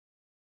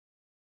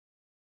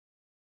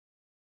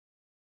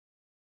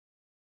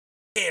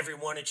Hey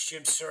everyone, it's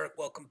Jim Surik.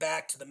 Welcome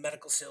back to the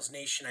Medical Sales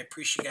Nation. I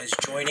appreciate you guys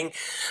joining.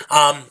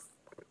 I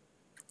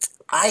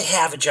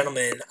have a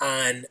gentleman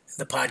on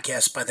the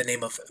podcast by the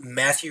name of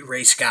Matthew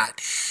Ray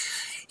Scott.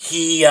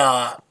 He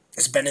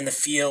has been in the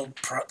field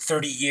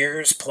 30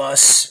 years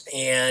plus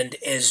and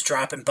is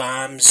dropping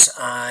bombs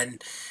on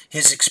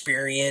his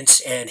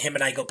experience, and him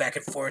and I go back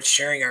and forth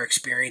sharing our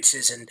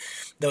experiences and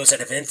those that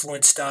have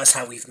influenced us,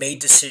 how we've made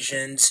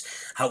decisions,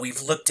 how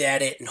we've looked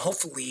at it, and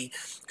hopefully,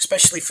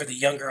 especially for the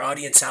younger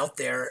audience out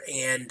there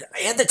and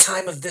the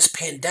time of this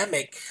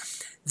pandemic,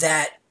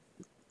 that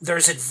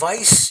there's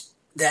advice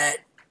that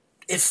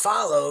if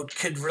followed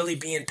could really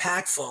be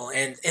impactful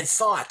and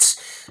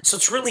thoughts. So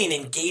it's really an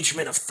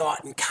engagement of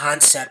thought and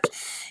concept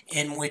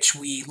in which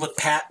we look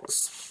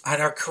past on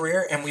our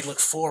career and we look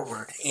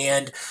forward.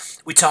 And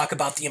we talk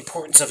about the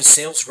importance of a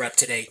sales rep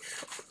today,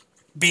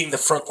 being the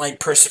frontline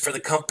person for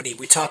the company.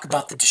 We talk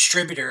about the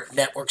distributor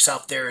networks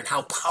out there and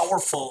how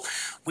powerful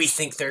we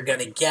think they're going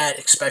to get,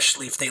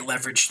 especially if they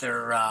leverage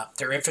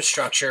their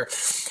infrastructure,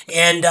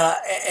 and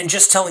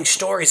just telling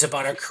stories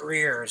about our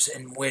careers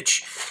in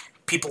which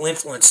people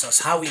influenced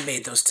us, how we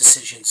made those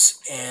decisions,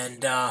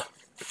 and I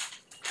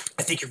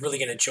think you're really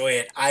going to enjoy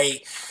it.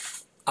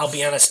 I'll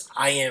be honest,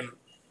 I am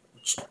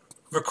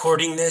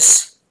recording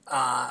this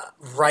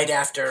right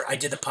after I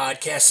did the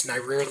podcast, and I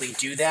rarely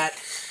do that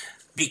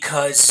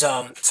because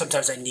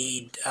sometimes I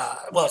need,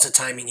 it's a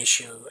timing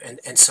issue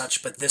and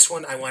such, but this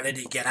one I wanted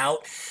to get out.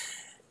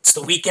 It's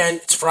the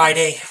weekend, it's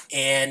Friday,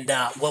 and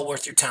well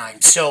worth your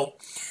time. So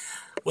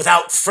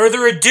without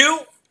further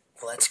ado,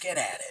 let's get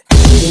at it.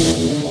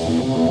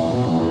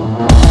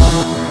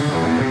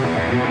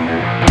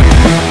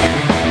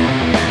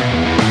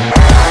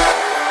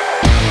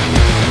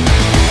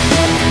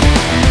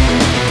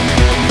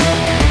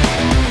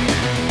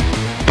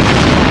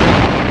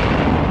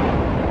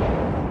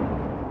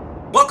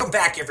 Welcome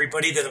back,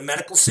 everybody, to the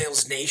Medical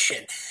Sales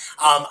Nation.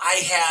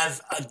 I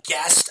have a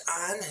guest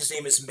on. His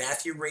name is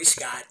Matthew Ray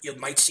Scott. You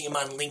might see him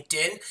on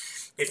LinkedIn.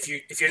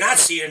 If you're not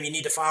seeing him, you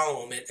need to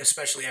follow him,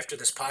 especially after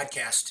this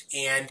podcast.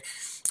 And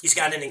he's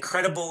got an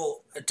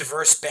incredible,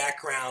 diverse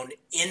background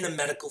in the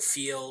medical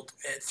field.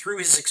 Through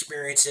his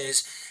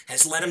experiences,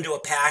 has led him to a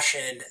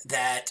passion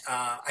that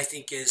I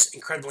think is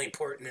incredibly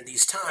important in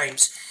these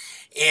times.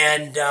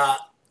 And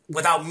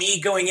without me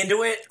going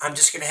into it, I'm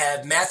just going to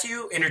have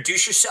Matthew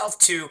introduce yourself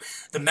to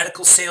the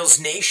Medical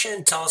Sales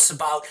Nation. Tell us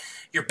about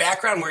your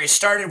background, where you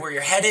started, where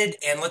you're headed,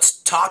 and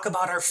let's talk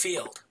about our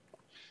field.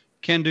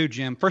 Can do,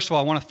 Jim. First of all,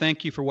 I want to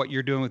thank you for what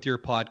you're doing with your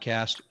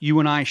podcast.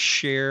 You and I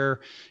share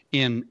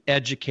in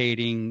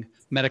educating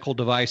medical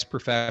device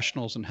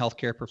professionals and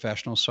healthcare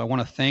professionals. So I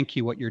want to thank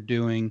you what you're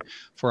doing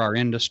for our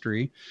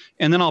industry.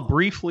 And then I'll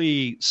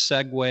briefly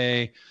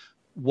segue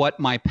what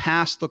my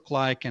past looked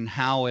like and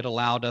how it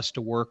allowed us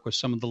to work with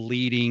some of the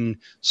leading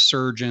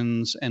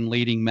surgeons and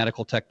leading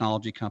medical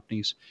technology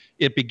companies.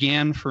 It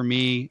began for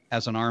me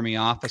as an Army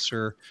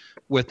officer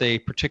with a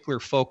particular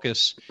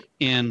focus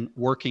in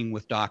working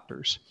with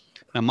doctors.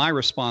 Now, my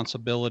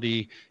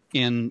responsibility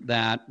in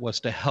that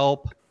was to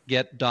help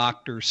get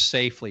doctors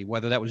safely,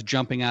 whether that was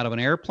jumping out of an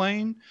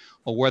airplane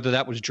or whether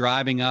that was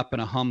driving up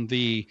in a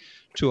Humvee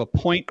to a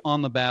point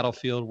on the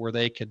battlefield where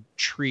they could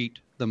treat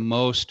the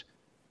most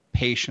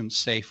patients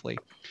safely.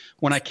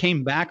 When I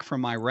came back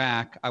from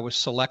Iraq, I was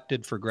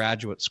selected for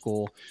graduate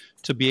school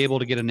to be able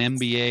to get an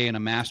MBA and a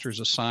Master's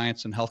of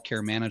Science in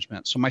Healthcare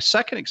Management. So my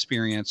second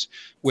experience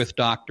with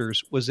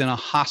doctors was in a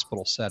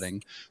hospital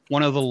setting,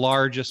 one of the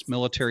largest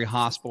military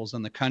hospitals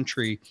in the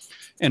country,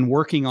 and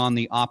working on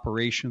the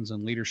operations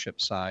and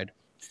leadership side.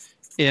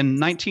 In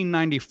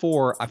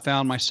 1994, I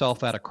found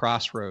myself at a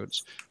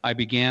crossroads. I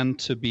began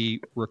to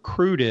be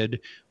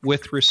recruited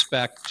with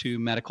respect to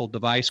medical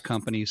device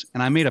companies,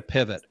 and I made a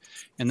pivot.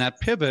 And that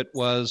pivot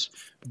was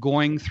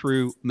going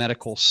through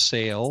medical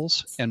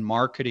sales and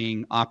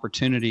marketing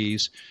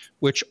opportunities,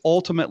 which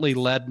ultimately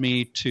led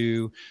me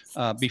to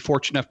be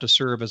fortunate enough to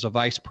serve as a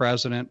vice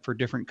president for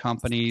different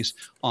companies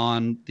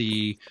on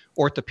the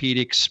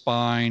orthopedic,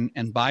 spine,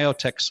 and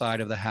biotech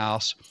side of the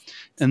house,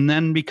 and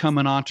then become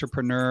an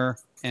entrepreneur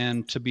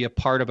and to be a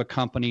part of a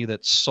company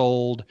that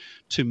sold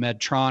to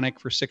Medtronic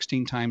for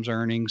 16 times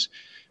earnings,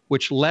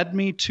 which led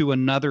me to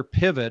another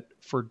pivot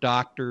for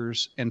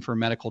doctors and for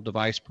medical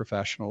device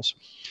professionals.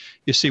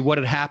 You see, what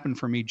had happened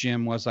for me,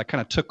 Jim, was I kind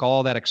of took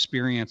all that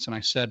experience and I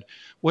said,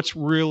 what's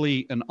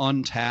really an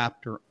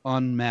untapped or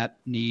unmet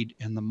need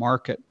in the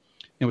market?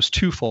 It was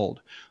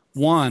twofold.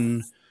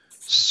 One,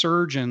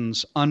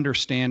 surgeons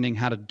understanding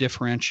how to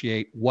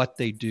differentiate what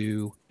they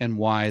do and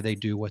why they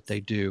do what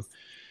they do.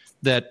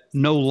 That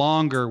no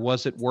longer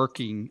was it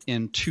working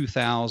in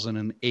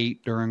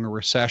 2008 during a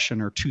recession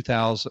or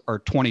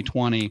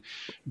 2020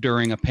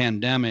 during a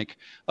pandemic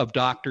of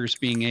doctors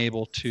being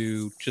able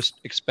to just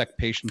expect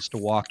patients to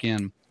walk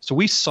in. So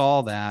we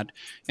saw that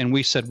and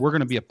we said, we're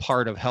going to be a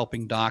part of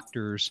helping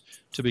doctors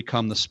to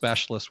become the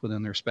specialists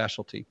within their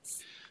specialty.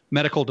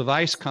 Medical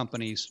device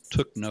companies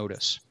took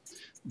notice.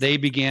 They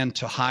began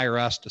to hire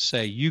us to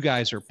say, you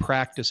guys are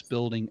practice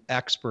building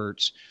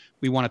experts.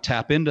 we want to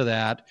tap into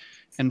that.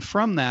 And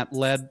from that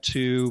led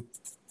to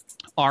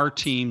our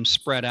team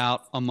spread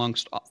out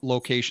amongst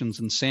locations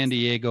in San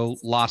Diego,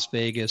 Las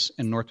Vegas,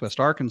 and Northwest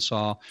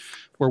Arkansas,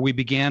 where we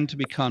began to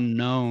become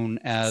known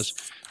as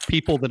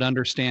people that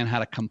understand how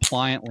to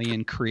compliantly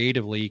and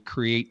creatively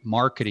create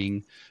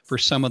marketing for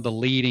some of the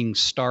leading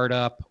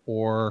startup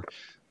or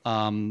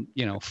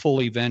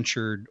fully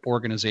ventured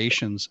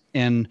organizations,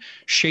 and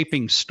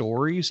shaping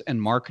stories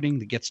and marketing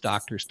that gets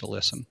doctors to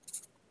listen.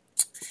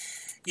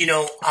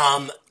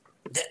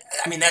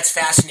 That's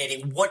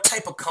fascinating. What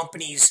type of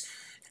companies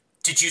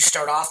did you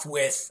start off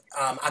with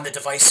on the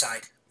device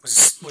side?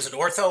 Was it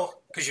ortho?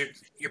 Because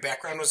your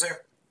background was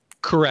there?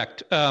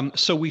 Correct.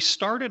 So we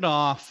started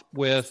off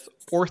with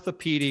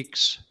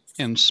orthopedics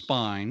and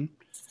spine,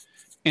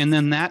 and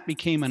then that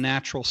became a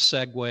natural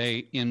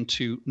segue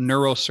into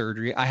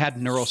neurosurgery. I had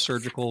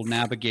neurosurgical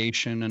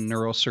navigation and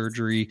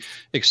neurosurgery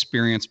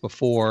experience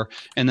before,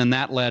 and then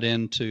that led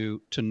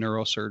into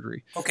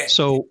neurosurgery. Okay.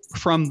 So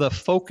from the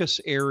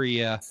focus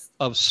area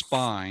of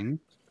spine,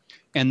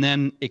 and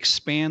then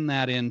expand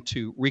that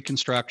into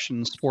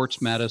reconstruction, sports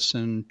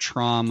medicine,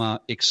 trauma,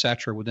 et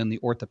cetera, within the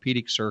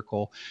orthopedic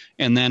circle,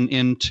 and then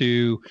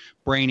into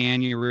brain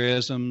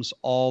aneurysms,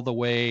 all the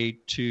way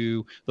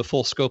to the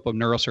full scope of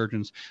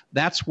neurosurgeons.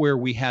 That's where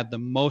we had the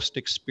most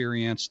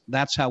experience.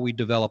 That's how we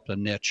developed a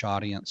niche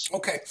audience.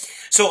 Okay.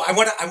 So I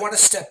want to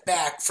step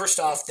back. First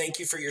off, thank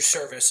you for your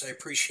service. I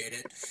appreciate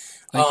it.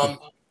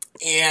 Thank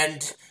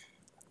you.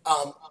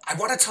 I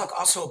want to talk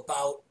also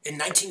about in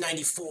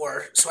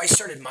 1994. So I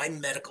started my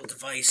medical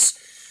device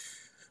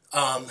in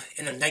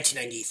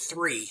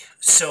 1993.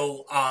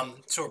 So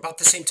about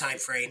the same time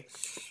frame.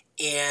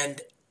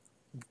 And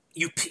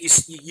you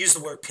use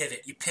the word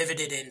pivot. You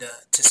pivoted into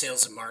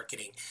sales and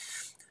marketing.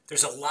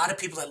 There's a lot of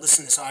people that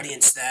listen to this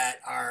audience that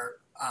are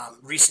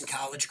recent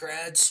college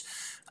grads,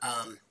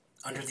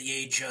 under the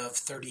age of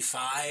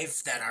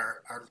 35, that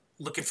are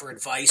looking for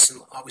advice and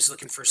always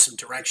looking for some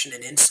direction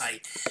and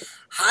insight.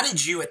 How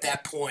did you at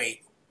that point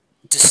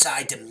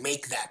decide to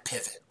make that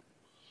pivot?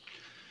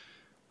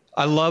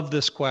 I love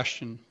this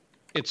question.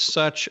 It's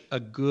such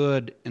a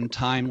good and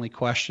timely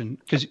question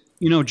because,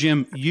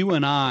 Jim, you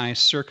and I,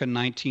 circa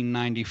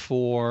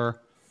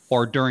 1994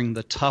 or during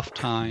the tough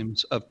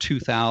times of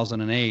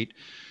 2008,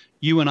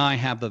 you and I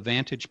have the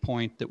vantage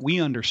point that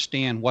we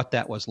understand what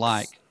that was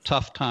like.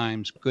 Tough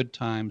times, good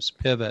times,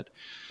 pivot.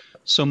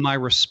 So my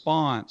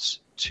response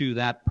to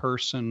that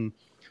person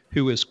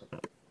who is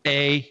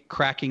A,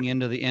 cracking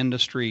into the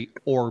industry,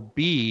 or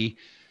B,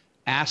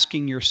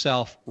 asking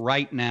yourself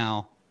right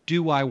now,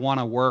 do I want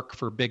to work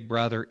for Big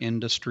Brother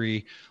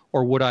industry,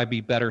 or would I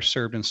be better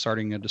served in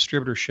starting a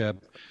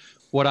distributorship?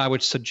 What I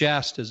would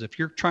suggest is if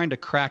you're trying to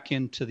crack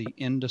into the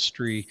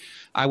industry,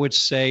 I would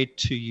say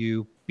to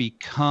you,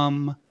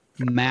 become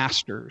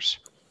masters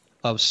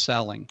of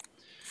selling.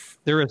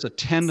 There is a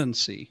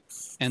tendency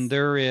and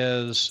there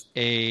is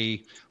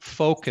a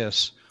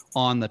focus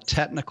on the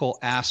technical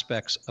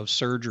aspects of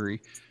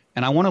surgery.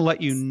 And I want to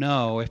let you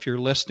know, if you're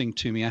listening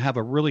to me, I have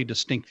a really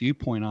distinct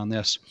viewpoint on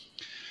this.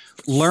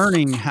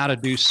 Learning how to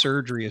do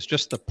surgery is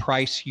just the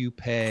price you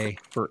pay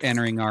for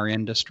entering our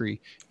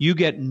industry. You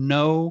get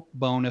no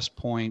bonus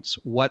points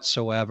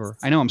whatsoever.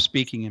 I know I'm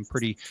speaking in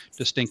pretty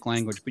distinct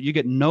language, but you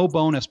get no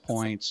bonus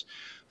points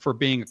for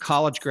being a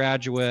college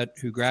graduate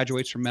who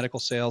graduates from medical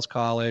sales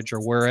college or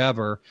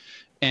wherever,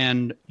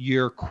 and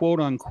you're quote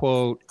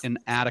unquote an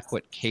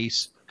adequate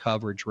case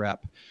coverage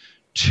rep.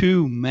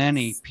 Too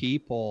many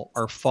people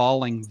are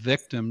falling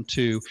victim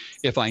to,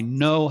 if I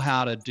know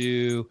how to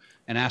do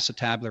an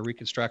acetabular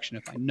reconstruction,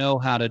 if I know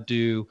how to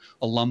do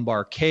a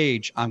lumbar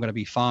cage, I'm going to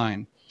be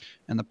fine.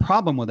 And the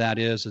problem with that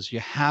is you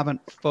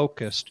haven't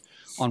focused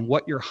on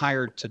what you're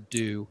hired to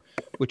do,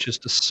 which is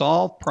to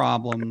solve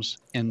problems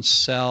and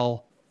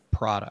sell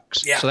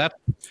products. Yeah. So that,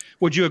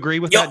 would you agree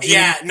with that, Jim?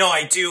 Yeah, no,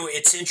 I do.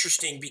 It's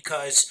interesting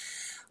because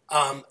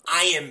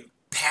I am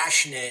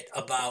passionate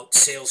about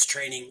sales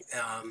training,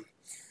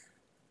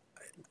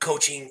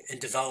 coaching and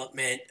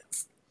development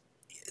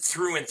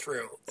through and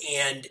through.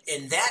 And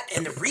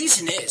the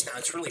reason is, now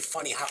it's really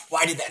funny,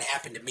 why did that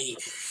happen to me,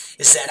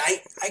 is that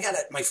I got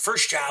my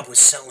first job was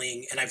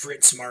selling, and I've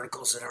written some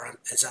articles that are on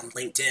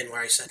LinkedIn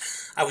where I said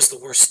I was the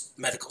worst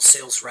medical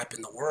sales rep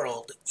in the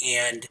world.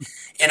 And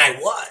I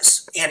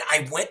was. And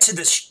I went to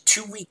this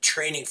 2-week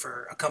training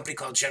for a company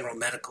called General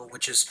Medical,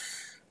 which has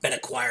been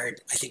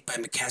acquired, I think, by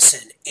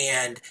McKesson.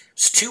 And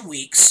it's 2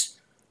 weeks,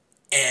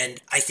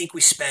 and I think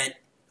we spent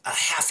a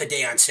half a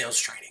day on sales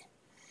training.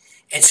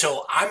 And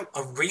so I'm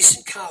a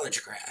recent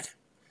college grad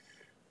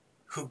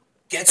who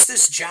gets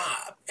this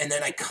job, and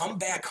then I come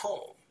back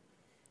home,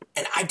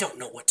 and I don't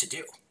know what to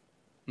do.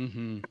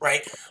 Mm-hmm.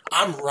 Right?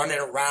 I'm running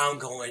around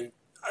going,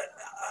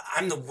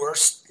 I'm the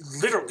worst,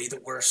 literally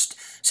the worst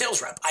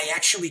sales rep. I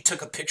actually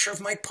took a picture of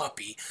my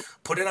puppy,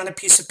 put it on a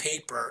piece of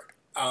paper,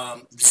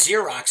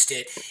 Xeroxed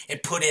it,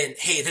 and put in,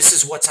 hey, this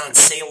is what's on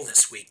sale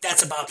this week.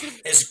 That's about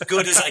as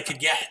good as I could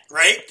get,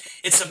 right?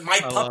 It's my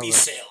puppy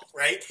sale,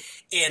 right?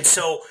 And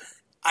so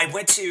I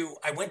went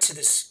to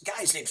this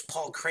guy. His name's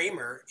Paul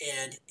Kramer,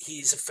 and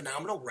he's a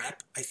phenomenal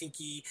rep. I think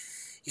he's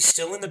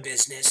still in the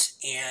business.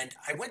 And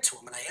I went to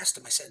him and I asked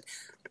him. I said,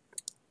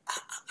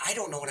 I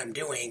don't know what I'm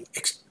doing.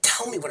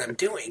 Tell me what I'm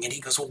doing. And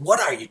he goes, well, what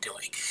are you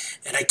doing?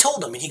 And I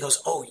told him, and he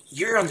goes, oh,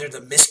 you're under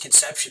the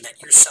misconception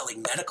that you're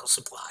selling medical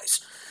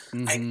supplies.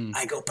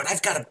 I go, but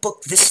I've got a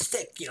book this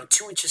thick,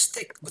 2 inches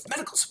thick with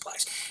medical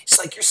supplies. It's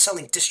like you're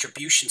selling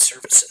distribution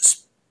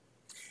services.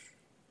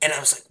 And I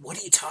was like, what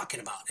are you talking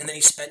about? And then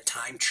he spent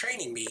time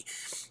training me,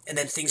 and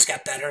then things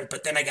got better.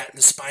 But then I got in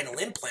the spinal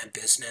implant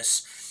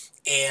business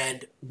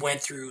and went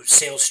through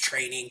sales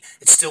training.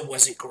 It still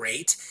wasn't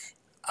great.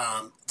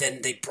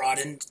 Then they brought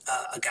in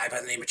a guy by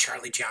the name of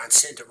Charlie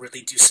Johnson to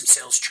really do some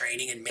sales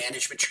training and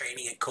management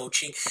training and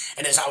coaching.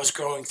 And as I was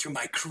growing through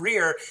my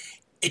career,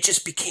 it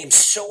just became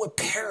so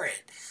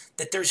apparent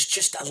that there's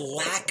just a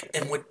lack.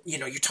 And what,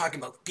 you're talking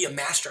about, be a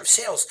master of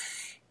sales.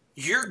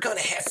 You're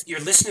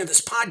listening to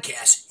this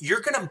podcast, you're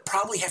going to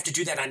probably have to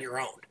do that on your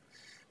own,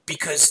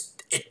 because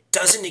it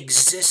doesn't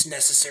exist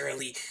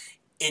necessarily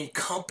in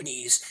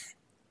companies.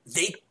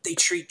 They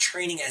treat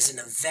training as an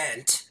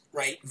event,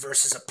 right,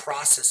 versus a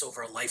process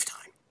over a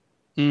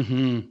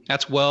lifetime.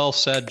 That's well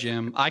said,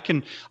 Jim. I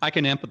can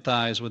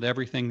empathize with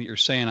everything that you're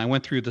saying. I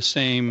went through the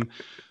same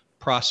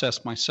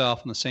process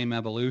myself and the same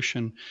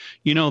evolution.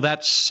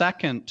 That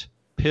second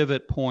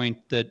pivot point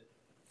that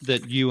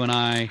you and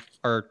I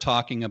are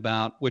talking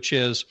about, which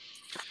is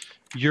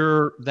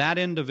you're that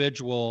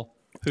individual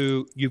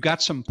who you've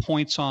got some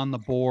points on the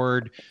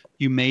board,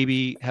 you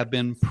maybe have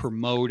been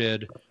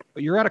promoted,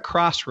 but you're at a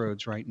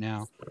crossroads right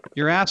now.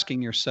 You're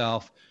asking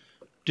yourself,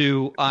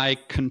 do I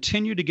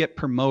continue to get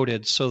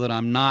promoted so that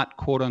I'm not,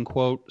 quote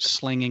unquote,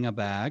 slinging a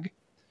bag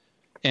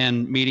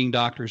and meeting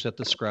doctors at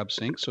the scrub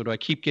sink? So do I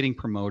keep getting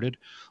promoted,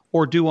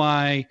 or do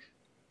I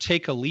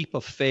take a leap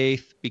of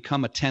faith,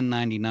 become a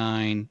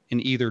 1099,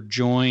 and either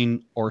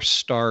join or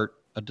start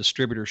a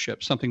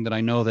distributorship, something that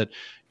I know that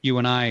you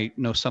and I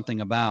know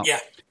something about? Yeah.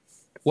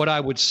 What I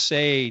would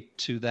say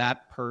to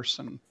that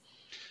person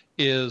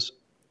is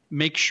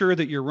make sure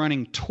that you're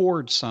running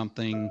towards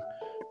something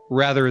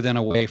rather than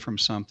away from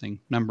something,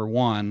 number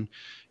one.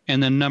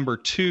 And then number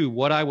two,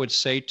 what I would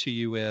say to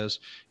you is,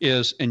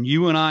 and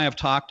you and I have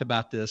talked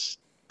about this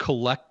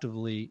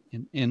collectively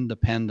in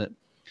Independent,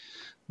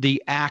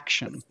 the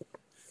action.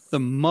 The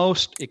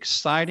most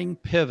exciting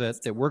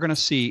pivot that we're going to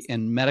see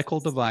in medical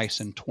device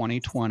in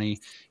 2020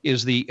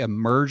 is the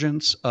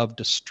emergence of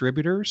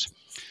distributors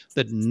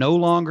that no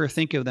longer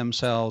think of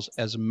themselves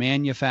as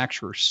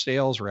manufacturer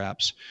sales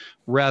reps.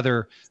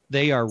 Rather,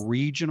 they are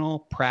regional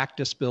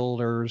practice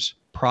builders,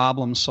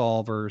 problem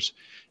solvers,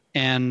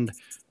 and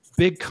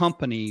big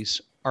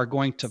companies are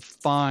going to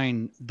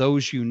find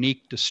those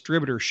unique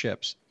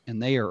distributorships,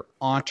 and they are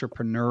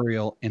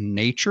entrepreneurial in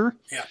nature.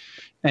 Yeah.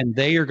 And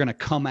they are going to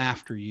come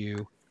after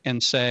you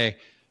and say,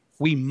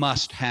 we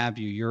must have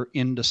you. You're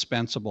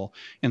indispensable.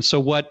 And so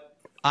what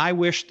I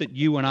wish that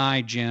you and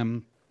I,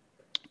 Jim,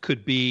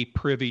 could be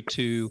privy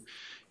to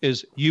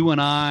is you and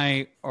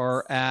I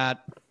are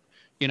at,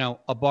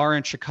 a bar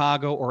in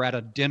Chicago or at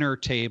a dinner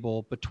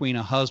table between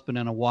a husband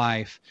and a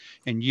wife,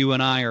 and you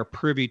and I are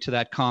privy to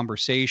that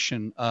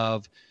conversation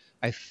of,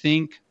 I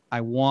think I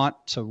want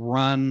to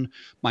run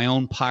my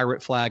own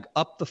pirate flag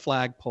up the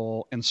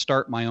flagpole and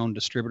start my own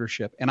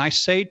distributorship. And I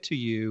say to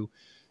you,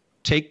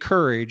 take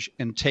courage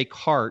and take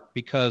heart,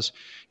 because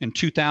in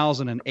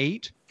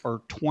 2008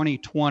 or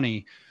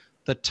 2020,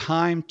 the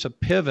time to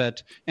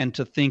pivot and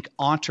to think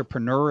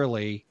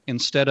entrepreneurially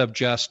instead of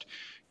just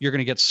you're going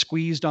to get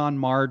squeezed on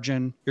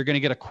margin, you're going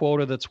to get a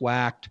quota that's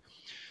whacked,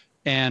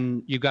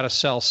 and you've got to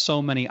sell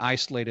so many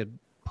isolated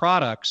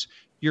products.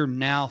 You're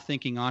now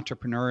thinking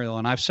entrepreneurial.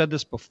 And I've said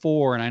this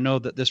before, and I know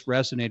that this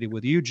resonated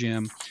with you,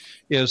 Jim,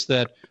 is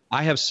that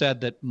I have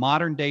said that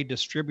modern day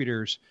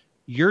distributors,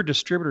 your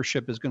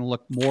distributorship is going to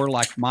look more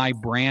like my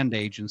brand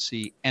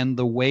agency and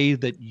the way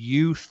that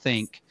you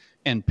think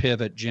and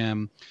pivot,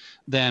 Jim,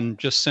 than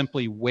just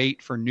simply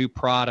wait for new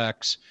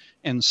products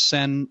and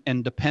send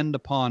and depend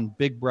upon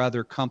Big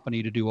Brother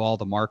company to do all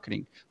the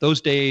marketing. Those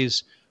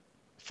days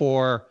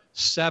for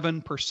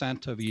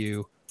 7% of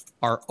you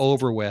are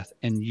over with,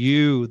 and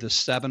you, the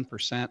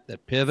 7%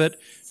 that pivot,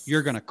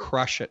 you're going to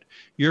crush it.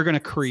 You're going to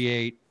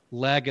create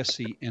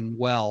legacy and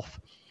wealth,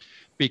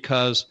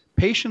 because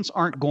patients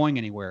aren't going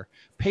anywhere.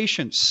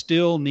 Patients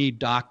still need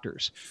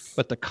doctors,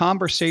 but the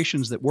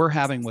conversations that we're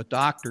having with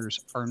doctors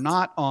are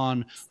not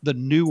on the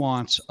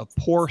nuance of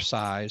pore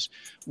size.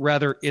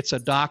 Rather, it's a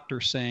doctor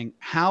saying,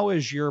 how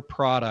is your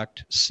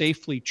product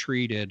safely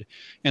treated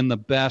and the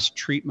best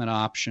treatment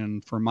option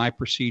for my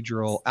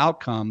procedural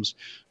outcomes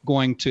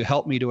going to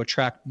help me to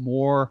attract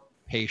more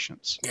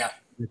patients? Yeah.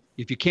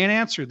 If you can't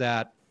answer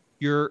that,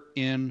 you're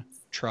in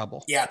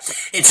trouble. Yeah.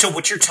 And so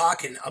what you're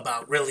talking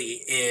about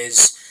really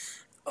is,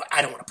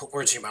 I don't want to put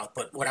words in your mouth,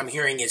 but what I'm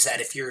hearing is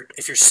that if you're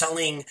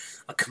selling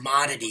a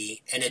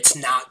commodity and it's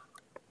not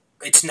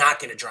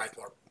going to drive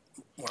more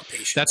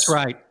patients. That's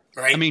right.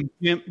 Right. I mean,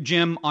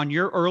 Jim, on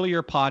your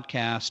earlier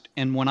podcast,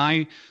 and when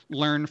I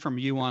learned from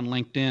you on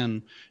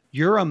LinkedIn,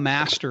 you're a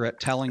master at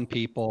telling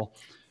people,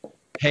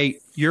 hey,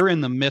 you're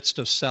in the midst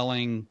of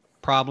selling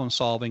problem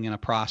solving in a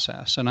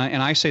process. And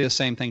I say the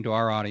same thing to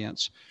our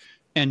audience.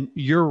 And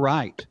you're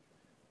right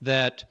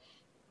that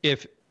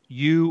if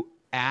you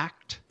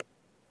act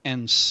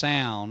and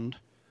sound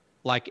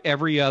like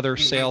every other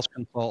sales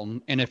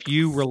consultant, and if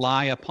you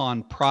rely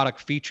upon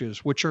product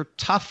features, which are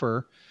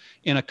tougher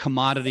in a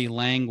commodity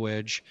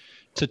language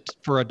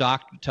for a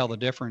doctor to tell the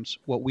difference,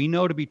 what we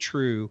know to be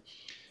true,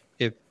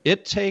 if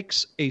it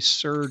takes a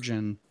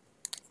surgeon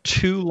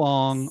too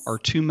long or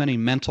too many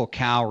mental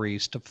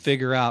calories to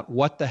figure out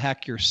what the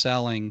heck you're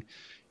selling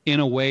in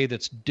a way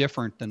that's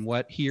different than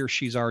what he or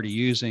she's already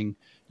using,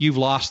 you've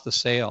lost the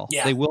sale.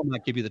 Yeah. They will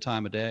not give you the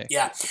time of day.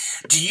 Yeah.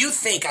 Do you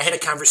think, I had a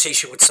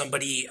conversation with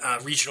somebody,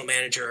 regional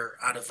manager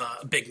out of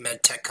a big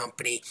med tech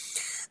company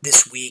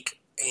this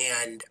week,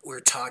 and we were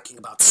talking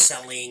about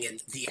selling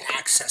and the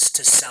access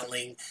to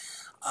selling.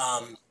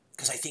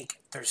 Because I think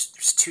there's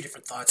two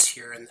different thoughts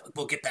here, and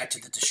we'll get back to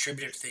the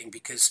distributor thing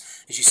because,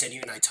 as you said, you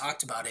and I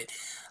talked about it,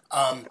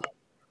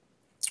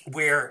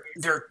 where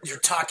you're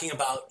talking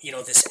about,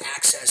 this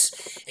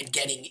access and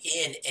getting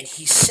in. And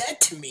he said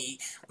to me,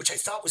 which I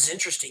thought was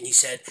interesting,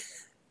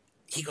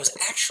 he goes,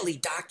 actually,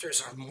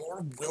 doctors are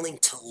more willing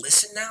to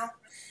listen now,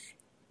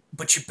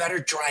 but you better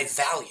drive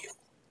value.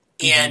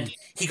 And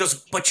he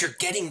goes, but you're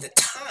getting the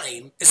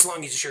time as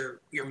long as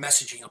you're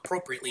messaging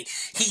appropriately.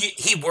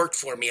 He worked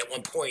for me at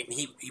one point, and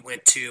he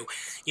went to,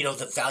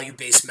 the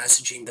value-based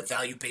messaging, the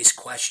value-based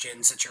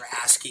questions that you're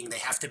asking. They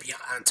have to be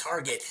on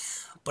target.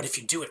 But if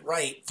you do it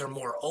right, they're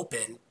more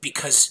open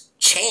because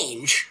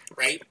change,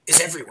 right,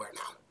 is everywhere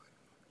now.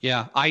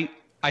 Yeah, I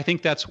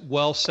think that's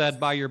well said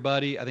by your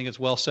buddy. I think it's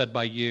well said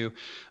by you.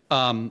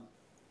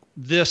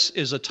 This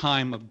is a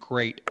time of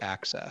great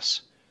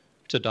access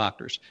to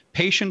doctors.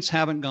 Patients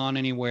haven't gone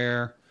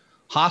anywhere.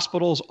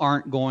 Hospitals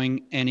aren't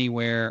going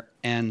anywhere,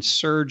 and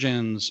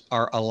surgeons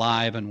are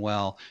alive and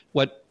well.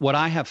 What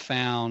I have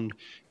found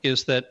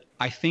is that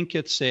I think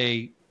it's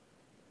a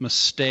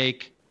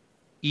mistake,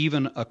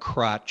 even a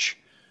crutch,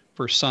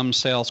 for some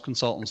sales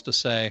consultants to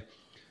say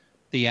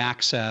the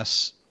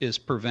access is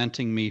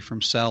preventing me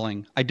from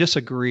selling. I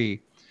disagree.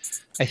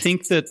 I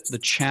think that the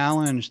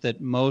challenge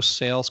that most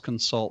sales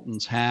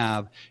consultants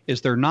have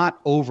is they're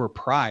not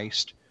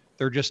overpriced.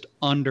 They're just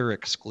under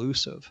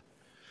exclusive.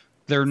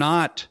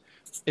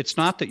 It's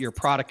not that your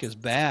product is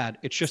bad.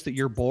 It's just that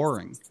you're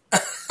boring.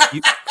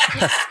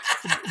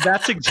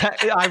 That's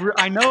exactly,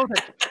 I know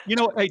that,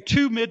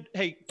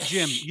 hey,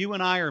 Jim, you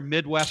and I are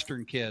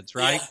Midwestern kids,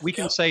 right? Yeah, we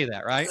can say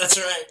that, right? That's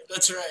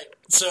right.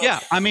 So yeah,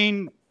 I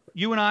mean,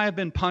 you and I have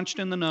been punched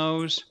in the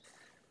nose,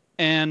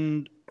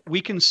 and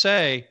we can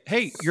say,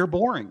 hey, you're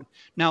boring.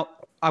 Now,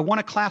 I want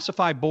to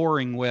classify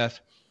boring with,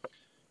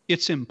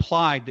 it's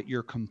implied that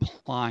you're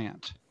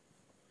compliant.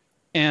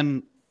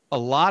 And a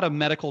lot of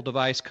medical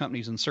device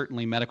companies, and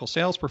certainly medical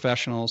sales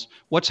professionals,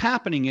 what's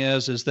happening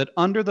is that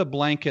under the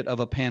blanket of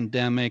a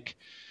pandemic,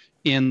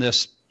 in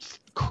this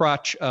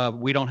crutch of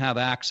we don't have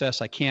access,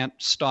 I can't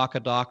stalk a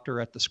doctor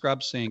at the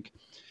scrub sink,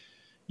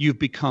 you've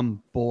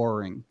become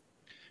boring.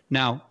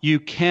 Now, you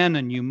can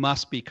and you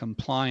must be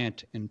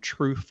compliant and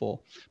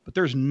truthful, but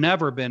there's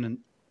never been,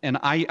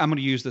 I'm going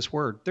to use this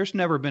word, there's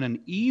never been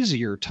an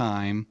easier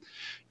time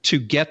to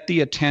get the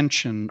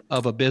attention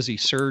of a busy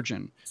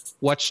surgeon.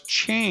 What's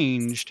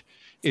changed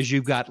is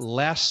you've got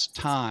less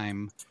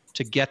time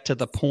to get to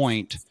the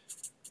point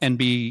and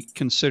be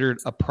considered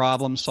a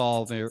problem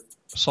solver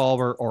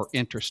or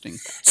interesting.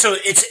 So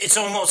it's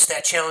almost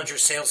that challenger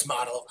sales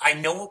model. I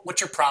know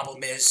what your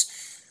problem is.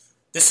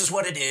 This is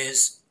what it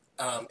is.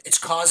 It's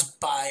caused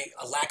by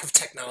a lack of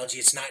technology.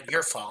 It's not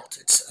your fault.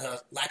 It's a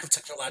lack of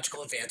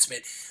technological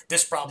advancement.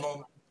 This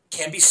problem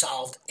can be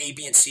solved. A,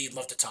 B, and C. I'd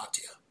love to talk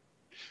to you.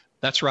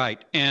 That's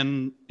right.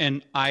 And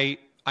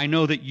I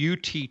know that you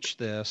teach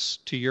this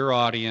to your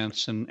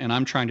audience, and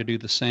I'm trying to do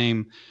the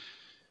same.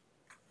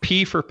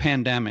 P for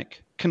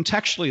pandemic.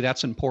 Contextually,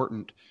 that's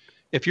important.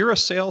 If you're a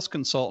sales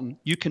consultant,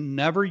 you can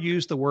never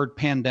use the word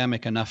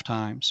pandemic enough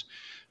times.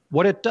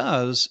 What it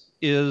does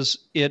is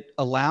it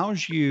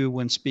allows you,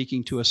 when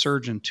speaking to a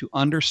surgeon, to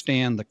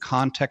understand the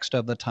context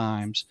of the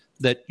times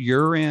that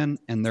you're in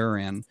and they're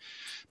in.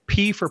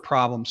 P for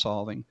problem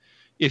solving.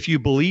 If you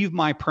believe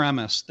my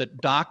premise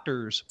that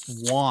doctors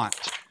want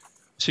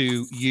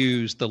to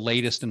use the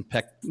latest in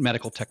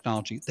medical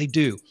technology, they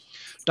do.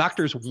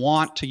 Doctors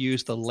want to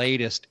use the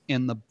latest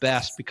and the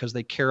best because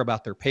they care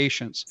about their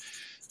patients.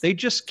 They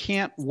just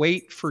can't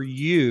wait for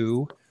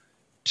you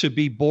to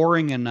be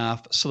boring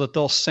enough so that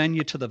they'll send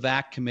you to the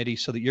VAC committee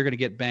so that you're going to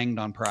get banged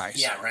on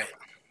price. Yeah, right.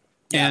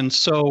 Yeah. And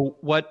so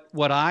what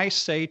I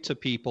say to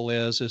people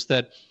is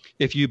that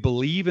if you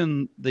believe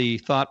in the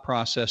thought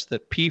process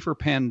that P for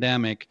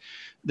pandemic,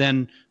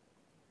 then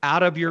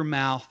out of your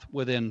mouth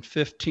within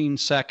 15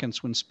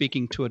 seconds when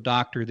speaking to a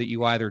doctor that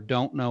you either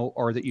don't know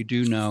or that you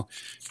do know,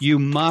 you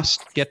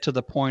must get to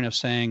the point of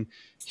saying,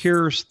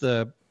 here's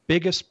the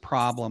biggest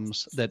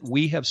problems that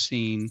we have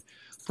seen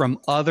from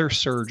other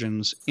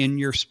surgeons in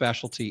your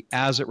specialty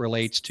as it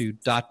relates to ...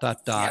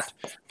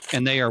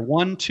 And they are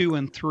 1, 2,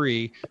 and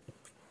 3.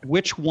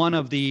 which one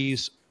of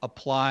these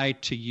apply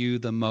to you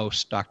the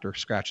most, Dr.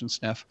 Scratch and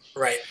Sniff?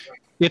 Right.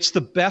 It's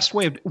the best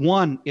way of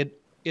one,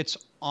 it's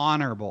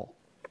honorable.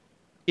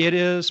 It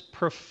is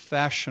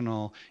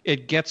professional.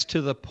 It gets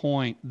to the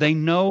point. They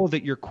know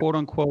that you're quote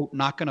unquote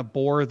not going to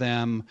bore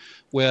them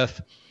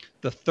with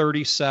the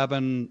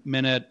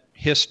 37-minute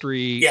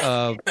history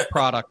of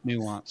product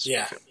nuance.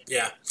 Yeah.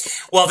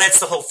 Well, that's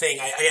the whole thing.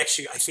 I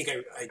think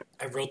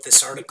I wrote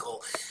this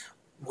article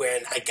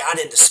when I got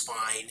into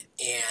spine,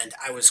 and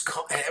I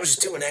was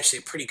doing actually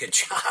a pretty good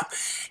job,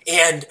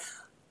 and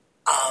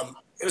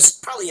it was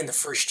probably in the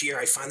first year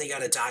I finally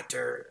got a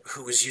doctor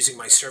who was using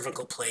my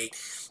cervical plate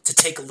to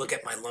take a look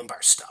at my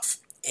lumbar stuff,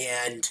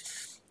 and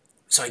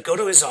so I go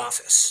to his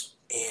office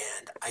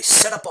and I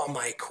set up all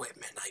my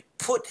equipment. I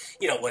put,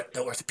 what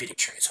the orthopedic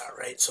trays are,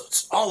 right? So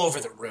it's all over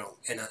the room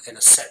in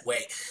a set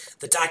way.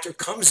 The doctor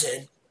comes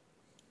in,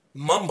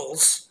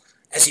 mumbles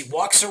as he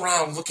walks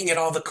around looking at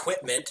all the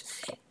equipment.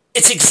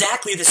 It's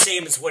exactly the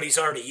same as what he's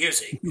already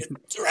using,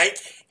 right?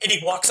 And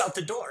he walks out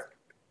the door.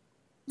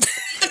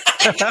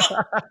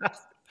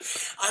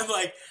 I'm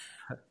like,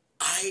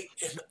 I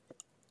am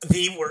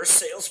the worst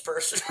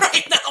salesperson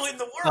right now in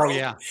the world. Oh,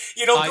 yeah.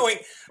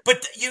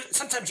 But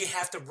sometimes you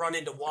have to run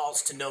into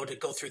walls to know to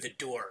go through the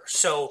door.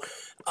 So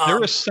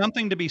there is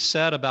something to be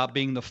said about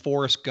being the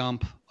Forrest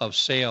Gump of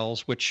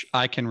sales, which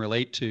I can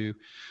relate to.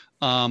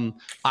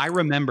 I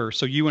remember,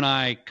 so you and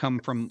I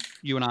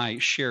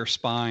share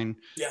spine.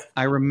 Yeah.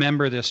 I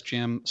remember this,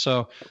 Jim.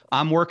 So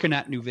I'm working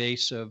at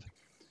NuVasive,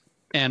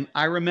 and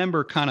I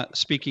remember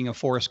speaking of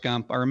Forrest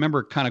Gump, I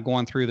remember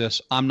going through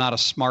this. I'm not a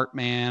smart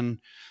man,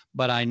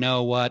 but I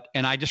know what,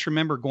 and I just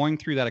remember going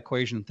through that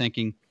equation and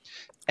thinking,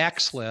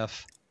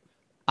 XLIF,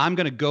 I'm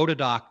going to go to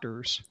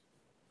doctors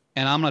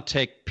and I'm going to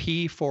take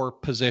P for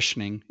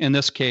positioning, in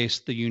this case,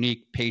 the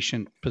unique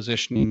patient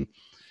positioning.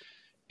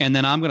 And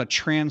then I'm going to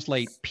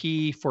translate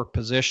P for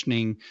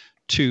positioning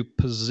to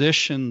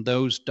position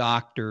those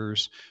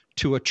doctors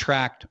to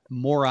attract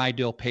more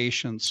ideal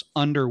patients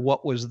under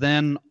what was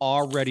then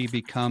already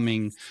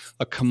becoming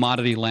a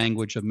commodity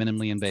language of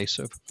minimally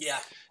invasive. Yeah.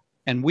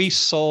 And we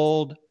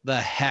sold the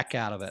heck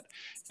out of it.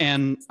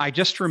 And I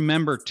just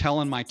remember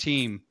telling my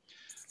team,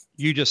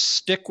 you just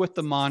stick with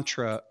the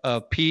mantra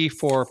of P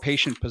for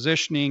patient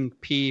positioning,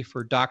 P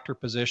for doctor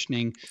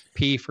positioning,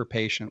 P for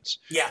patients.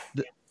 Yeah.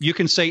 You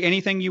can say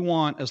anything you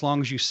want as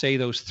long as you say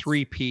those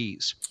 3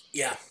 Ps.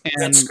 Yeah,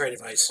 that's great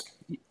advice.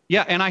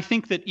 Yeah, and I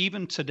think that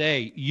even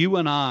today, you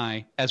and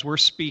I, as we're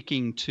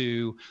speaking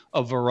to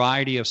a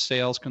variety of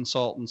sales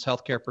consultants,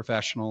 healthcare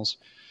professionals,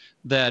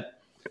 that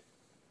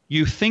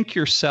you think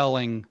you're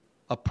selling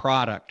a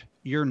product,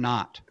 you're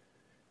not.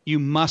 You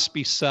must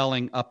be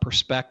selling a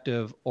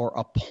perspective or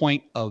a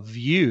point of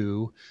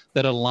view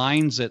that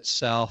aligns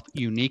itself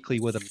uniquely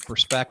with a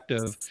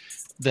perspective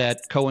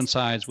that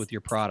coincides with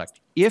your product.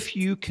 If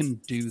you can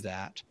do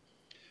that,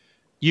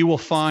 you will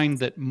find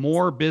that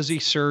more busy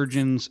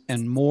surgeons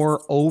and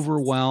more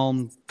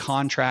overwhelmed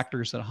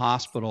contractors at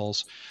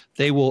hospitals,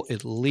 they will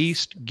at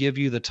least give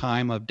you the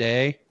time of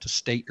day to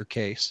state your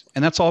case.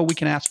 And that's all we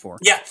can ask for.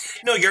 Yeah,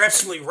 no, you're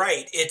absolutely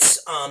right.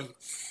 It's,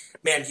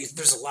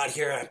 there's a lot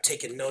here. I'm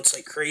taking notes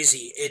like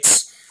crazy.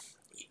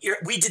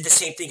 We did the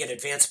same thing at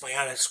Advanced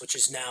Bionics, which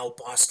is now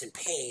Boston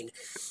Pain,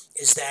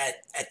 is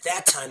that at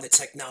that time the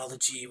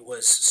technology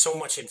was so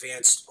much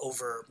advanced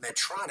over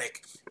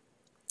Medtronic,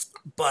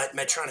 but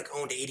Medtronic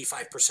owned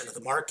 85% of the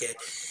market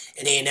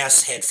and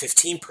ANS had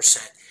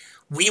 15%.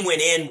 We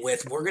went in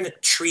with, we're going to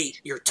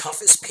treat your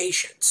toughest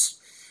patients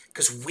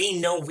because we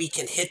know we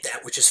can hit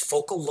that, which is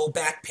focal low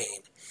back pain.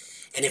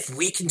 And if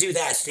we can do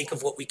that, think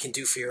of what we can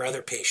do for your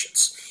other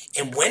patients.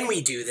 And when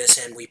we do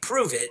this and we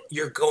prove it,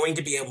 you're going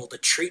to be able to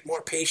treat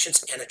more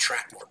patients and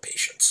attract more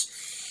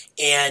patients.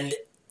 And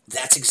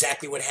that's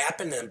exactly what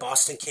happened. And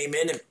Boston came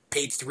in and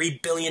paid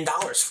 $3 billion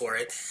for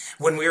it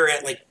when we were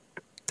at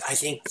I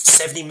think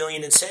 70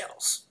 million in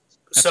sales.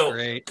 That's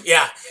great.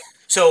 Yeah.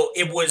 So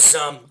it was,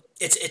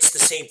 it's the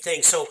same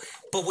thing. So,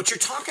 but what you're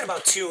talking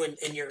about too, and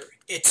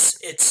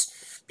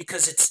it's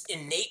because it's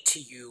innate to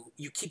you.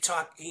 You keep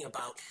talking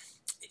about,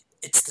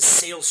 it's the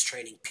sales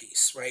training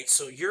piece, right?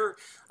 So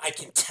I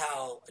can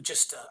tell,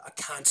 just a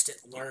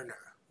constant learner,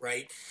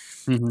 right?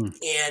 Mm-hmm.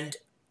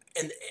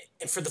 And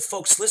for the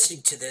folks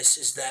listening to this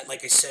is that,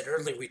 like I said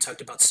earlier, we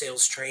talked about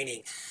sales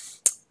training.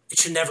 It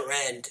should never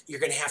end.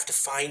 You're going to have to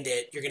find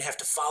it. You're going to have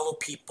to follow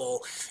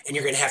people, and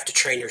you're going to have to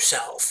train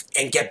yourself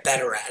and get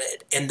better at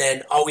it. And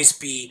then always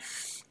be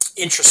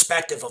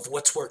introspective of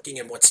what's working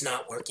and what's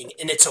not working.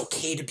 And it's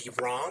okay to be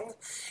wrong.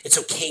 It's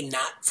okay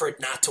for it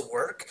not to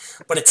work,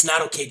 but it's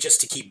not okay just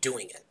to keep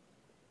doing it.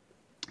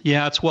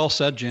 Yeah, it's well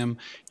said, Jim.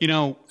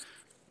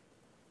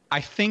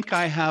 I think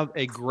I have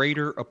a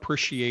greater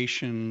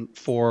appreciation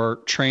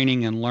for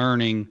training and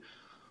learning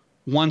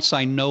once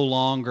I no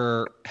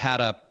longer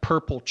had a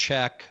purple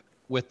check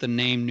with the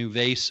name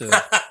NuVasive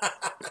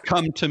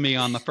come to me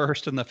on the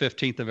 1st and the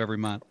 15th of every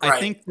month. Right. I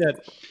think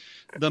that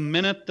the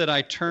minute that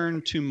I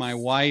turned to my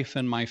wife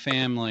and my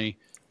family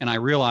and I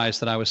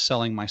realized that I was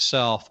selling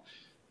myself,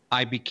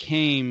 I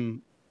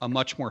became a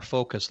much more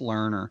focused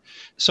learner.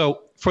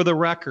 So for the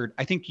record,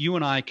 I think you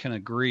and I can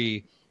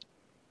agree,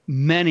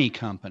 many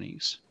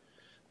companies,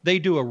 they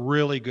do a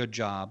really good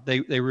job. They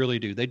really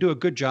do. They do a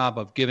good job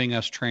of giving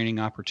us training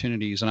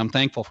opportunities, and I'm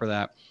thankful for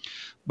that.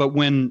 But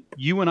when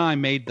you and I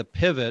made the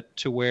pivot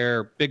to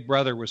where Big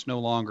Brother was no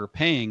longer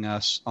paying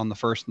us on the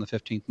 1st and the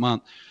 15th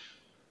month,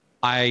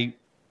 I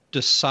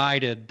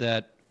decided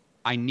that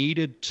I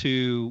needed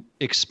to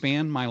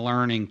expand my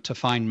learning to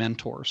find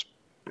mentors.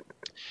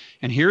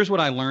 And here's what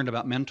I learned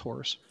about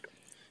mentors.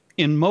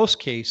 In most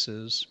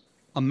cases,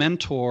 a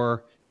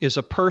mentor is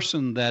a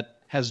person that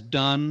has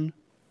done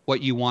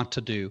what you want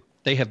to do.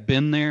 They have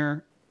been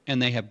there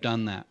and they have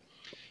done that.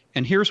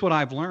 And here's what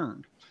I've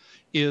learned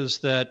is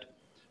that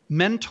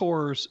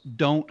mentors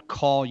don't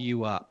call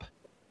you up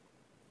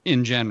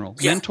in general.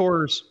 Yeah.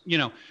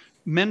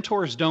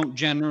 Mentors don't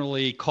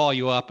generally call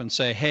you up and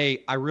say,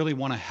 hey, I really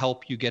want to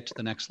help you get to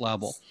the next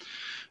level.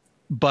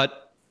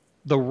 But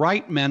the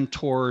right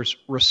mentors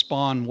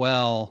respond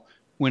well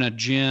when a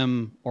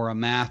Jim or a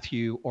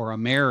Matthew or a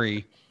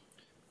Mary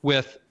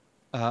with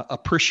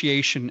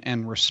appreciation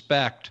and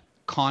respect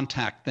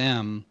contact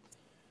them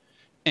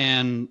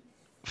and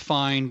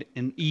find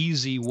an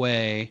easy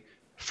way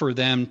for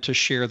them to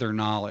share their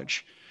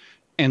knowledge.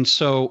 And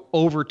so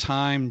over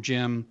time,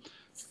 Jim,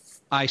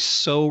 I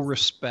so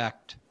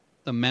respect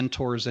the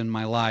mentors in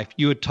my life.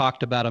 You had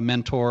talked about a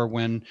mentor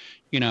when,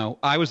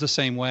 I was the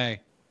same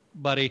way,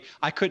 buddy.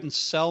 I couldn't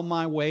sell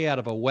my way out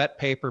of a wet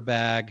paper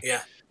bag.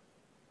 Yeah.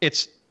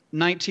 It's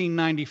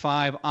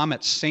 1995. I'm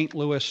at St.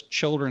 Louis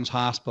Children's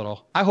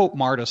Hospital. I hope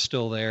Marta's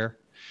still there.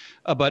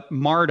 But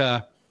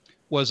Marta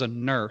was a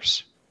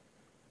nurse.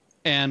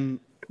 And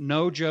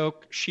no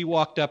joke, she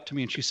walked up to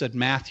me and she said,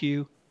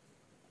 Matthew,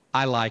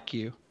 I like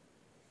you,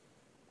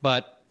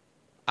 but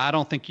I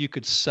don't think you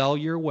could sell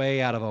your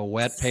way out of a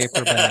wet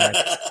paper bag.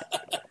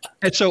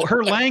 And so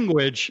her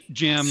language,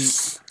 Jim,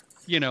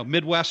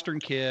 Midwestern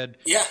kid,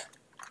 yeah,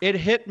 it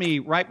hit me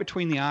right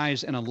between the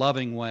eyes in a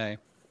loving way.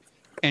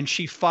 And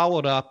she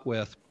followed up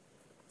with,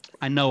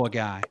 I know a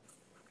guy.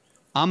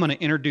 I'm going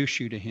to introduce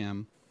you to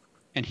him,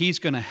 and he's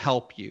going to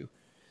help you.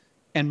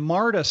 And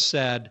Marta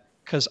said,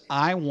 because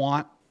I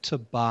want to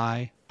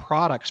buy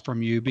products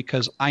from you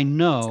because I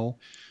know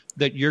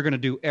that you're going to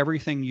do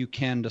everything you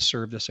can to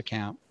serve this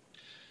account.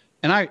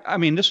 And I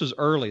mean, this was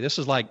early. This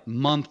is like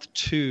month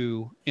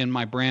 2 in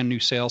my brand new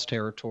sales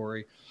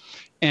territory.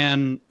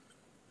 And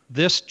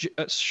this,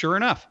 sure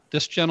enough,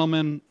 this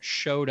gentleman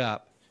showed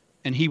up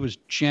and he was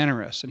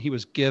generous and he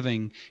was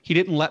giving. He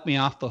didn't let me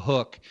off the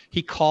hook.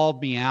 He called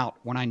me out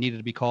when I needed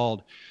to be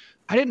called.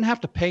 I didn't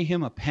have to pay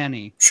him a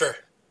penny. Sure.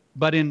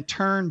 But in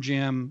turn,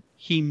 Jim,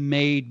 he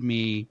made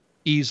me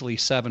easily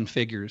 7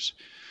 figures.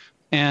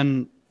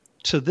 And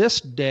to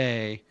this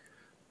day,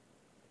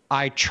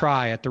 I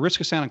try, at the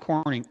risk of sounding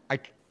corny,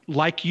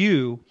 like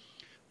you,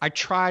 I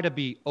try to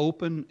be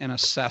open and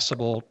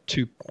accessible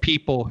to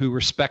people who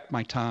respect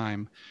my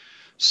time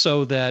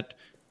so that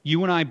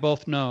you and I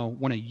both know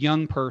when a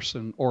young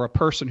person or a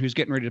person who's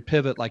getting ready to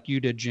pivot like you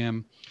did,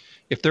 Jim,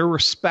 if they're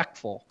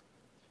respectful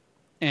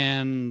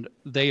and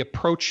they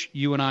approach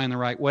you and I in the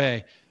right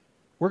way,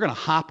 we're going to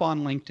hop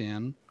on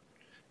LinkedIn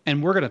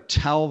and we're going to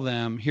tell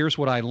them, here's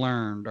what I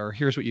learned, or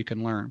here's what you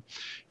can learn.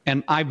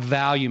 And I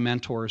value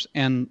mentors.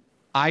 And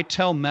I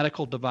tell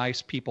medical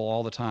device people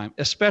all the time,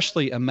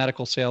 especially a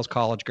medical sales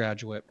college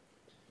graduate,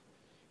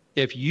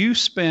 if you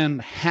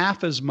spend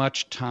half as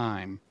much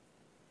time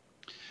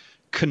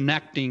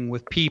connecting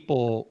with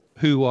people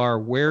who are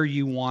where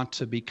you want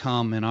to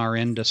become in our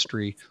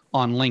industry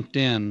on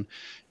LinkedIn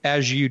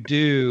as you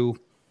do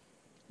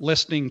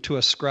listening to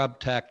a scrub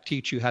tech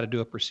teach you how to do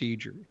a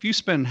procedure. If you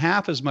spend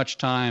half as much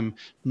time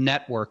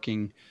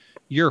networking,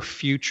 your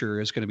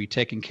future is going to be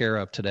taken care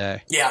of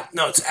today. Yeah,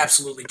 no, it's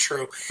absolutely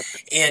true.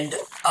 And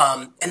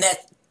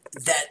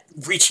that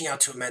reaching out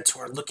to a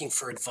mentor, looking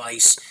for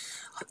advice,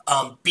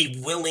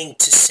 be willing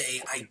to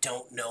say, I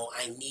don't know,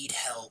 I need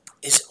help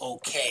is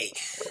okay.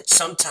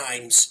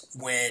 Sometimes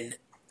when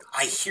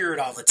I hear it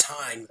all the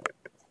time,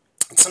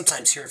 and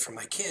sometimes hear it from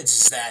my kids,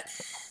 is that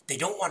they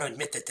don't want to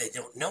admit that they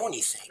don't know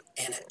anything.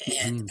 And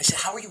I said,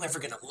 how are you ever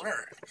going to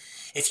learn?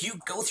 If you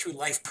go through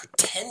life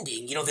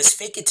pretending, this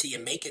fake it till you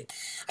make it,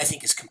 I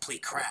think is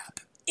complete crap.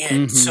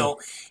 And so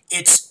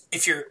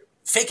if you're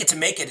fake it to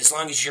make it, as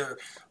long as you're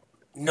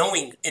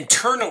knowing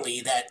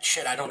internally that,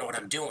 shit, I don't know what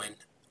I'm doing.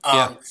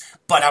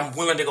 But I'm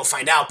willing to go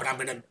find out, but I'm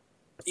going to,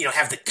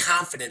 have the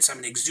confidence. I'm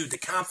going to exude the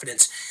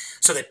confidence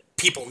so that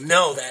people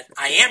know that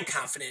I am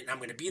confident and I'm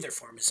going to be there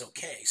for them is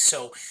okay.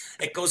 So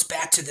it goes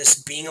back to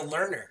this being a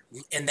learner,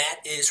 and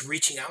that is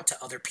reaching out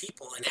to other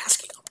people and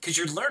asking them because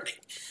you're learning.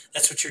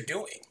 That's what you're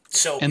doing.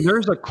 And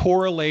there's a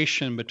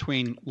correlation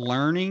between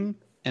learning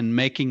and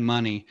making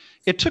money.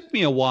 It took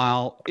me a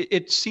while.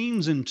 It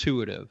seems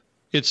intuitive.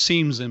 It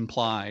seems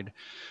implied.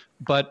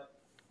 But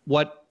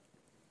what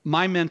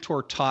my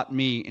mentor taught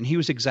me, and he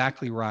was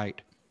exactly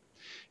right.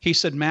 He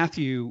said,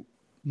 Matthew,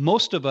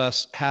 most of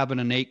us have an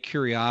innate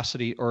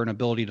curiosity or an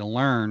ability to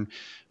learn,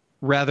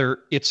 Rather,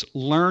 it's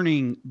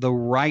learning the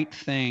right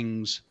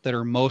things that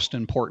are most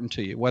important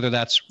to you, whether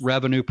that's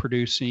revenue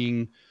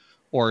producing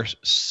or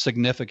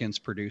significance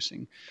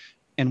producing.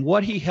 And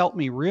what he helped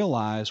me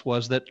realize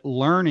was that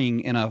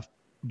learning in a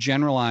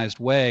generalized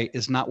way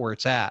is not where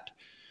it's at.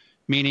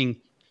 Meaning,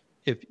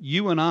 if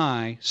you and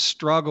I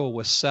struggle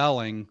with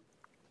selling,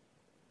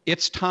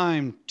 it's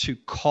time to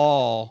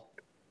call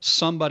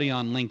somebody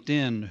on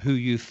LinkedIn who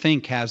you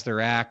think has their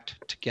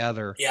act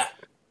together. Yeah.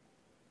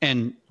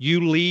 And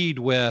you lead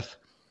with,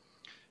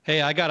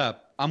 hey,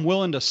 I'm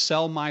willing to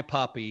sell my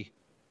puppy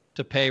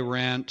to pay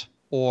rent,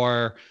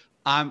 or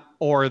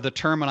the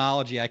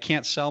terminology,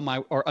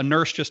 or a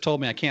nurse just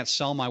told me I can't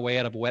sell my way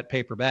out of a wet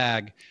paper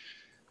bag.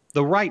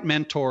 The right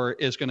mentor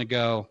is going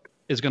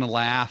to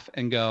laugh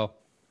and go,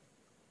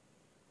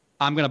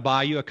 I'm going to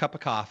buy you a cup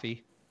of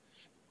coffee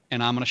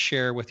and I'm going to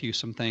share with you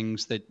some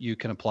things that you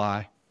can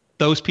apply.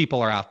 Those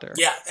people are out there.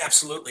 Yeah,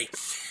 absolutely.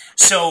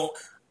 So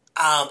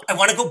I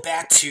want to go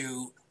back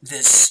to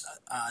this,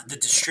 the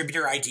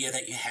distributor idea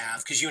that you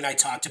have, because you and I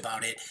talked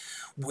about it,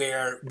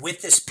 where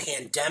with this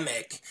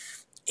pandemic,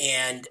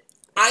 and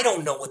I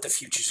don't know what the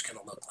future is going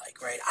to look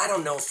like, right? I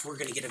don't know if we're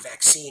going to get a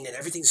vaccine and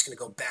everything's going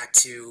to go back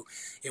to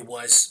it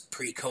was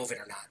pre-COVID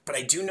or not. But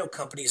I do know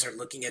companies are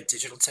looking at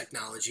digital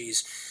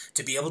technologies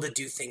to be able to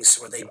do things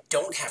where they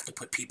don't have to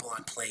put people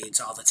on planes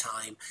all the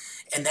time.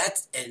 And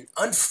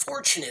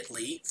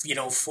unfortunately,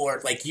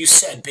 for, like you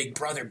said, big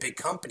brother, big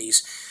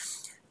companies,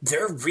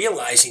 they're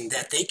realizing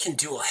that they can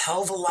do a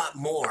hell of a lot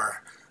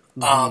more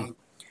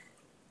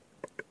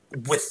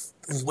with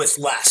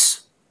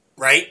less,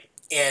 right?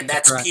 And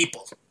that's right.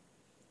 People.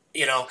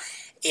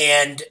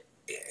 And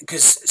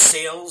because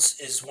sales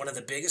is one of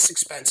the biggest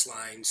expense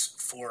lines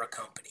for a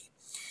company.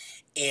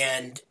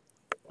 And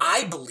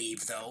I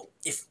believe, though,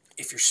 if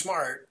you're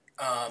smart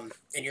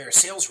and you're a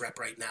sales rep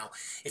right now,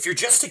 if you're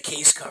just a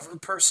case cover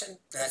person,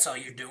 that's all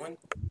you're doing,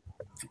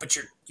 but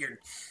your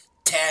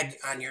tag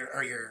on your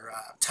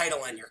title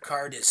on your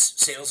card is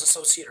sales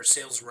associate or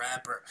sales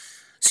rep or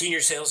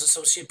senior sales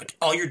associate, but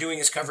all you're doing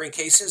is covering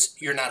cases,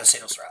 you're not a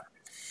sales rep.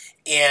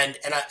 And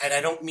I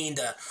don't mean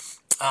to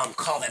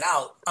call that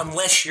out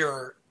unless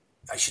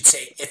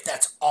if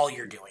that's all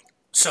you're doing.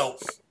 So,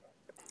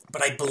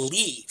 but I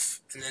believe,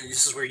 and then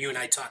this is where you and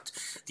I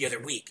talked the other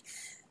week,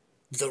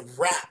 the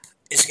rep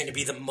is going to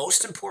be the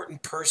most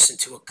important person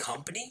to a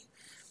company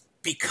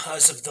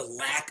because of the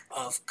lack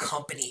of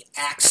company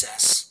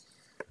access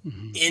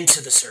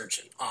into the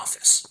surgeon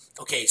office.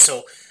 Okay,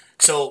 so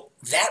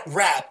that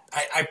rep,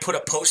 I put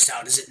a post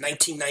out. Is it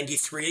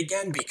 1993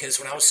 again? Because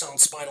when I was selling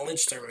spinal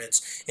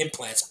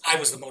implants, I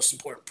was the most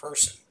important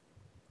person.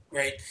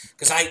 Right?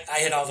 Because I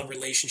had all the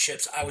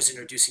relationships. I was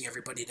introducing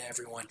everybody to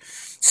everyone.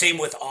 Same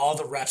with all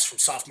the reps from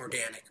Sophomore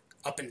Danik,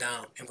 up and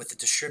down, and with the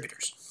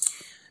distributors.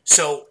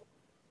 So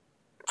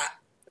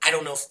I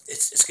don't know if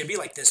it's going to be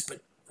like this,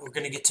 but we're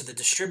going to get to the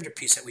distributor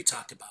piece that we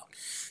talked about.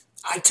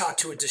 I talked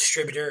to a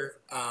distributor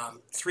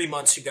 3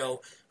 months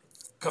ago,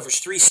 covers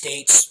 3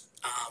 states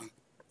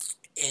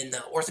in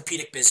the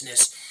orthopedic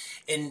business,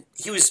 and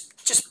he was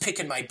just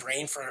picking my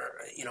brain for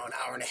an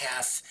hour and a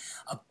half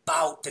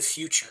about the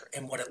future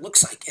and what it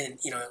looks like. And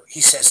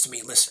he says to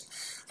me, listen,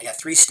 I got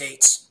 3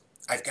 states,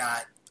 I've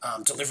got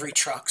delivery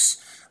trucks,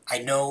 I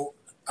know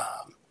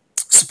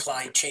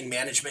supply chain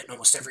management in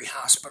almost every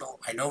hospital,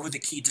 I know who the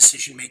key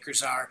decision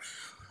makers are.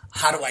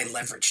 How do I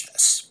leverage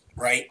this,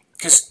 right?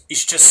 Because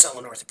he's just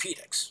selling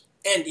orthopedics,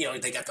 and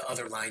they got the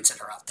other lines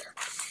that are out there.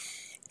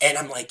 And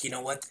I'm like, you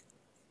know what?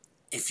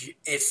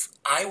 If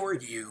I were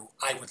you,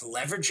 I would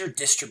leverage your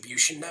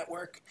distribution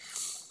network,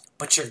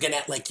 but you're going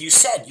to, like you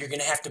said, you're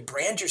going to have to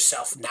brand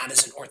yourself not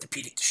as an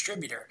orthopedic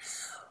distributor,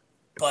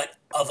 but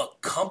of a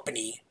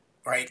company,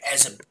 right,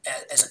 as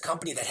a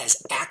company that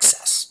has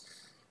access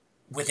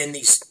within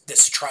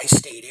this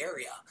tri-state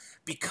area.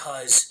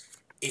 Because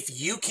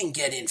if you can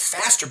get in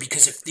faster,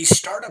 because if these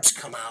startups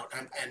come out,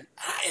 and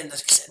like I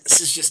said,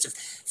 this is just if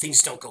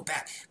things don't go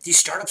back, these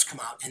startups come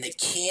out and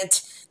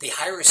they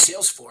hire a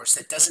sales force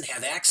that doesn't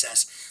have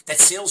access, that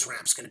sales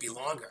ramp's going to be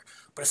longer.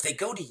 But if they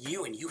go to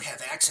you and you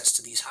have access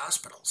to these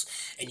hospitals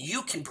and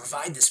you can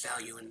provide this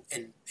value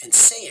and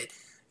say it,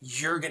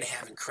 you're going to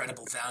have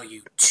incredible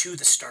value to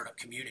the startup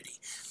community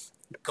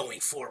going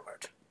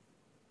forward.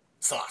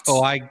 Thoughts?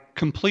 Oh, I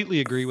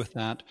completely agree with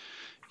that.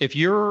 If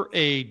you're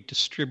a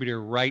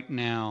distributor right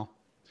now,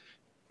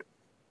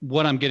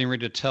 what I'm getting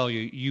ready to tell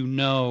you, you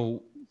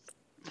know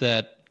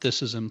that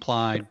this is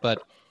implied,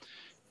 but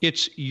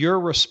it's your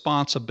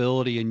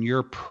responsibility and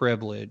your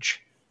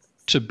privilege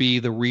to be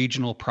the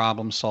regional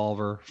problem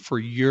solver for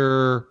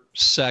your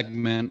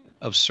segment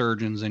of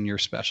surgeons in your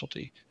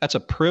specialty. That's a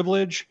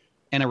privilege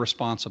and a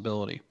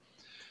responsibility.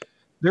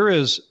 There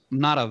is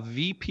not a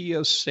VP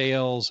of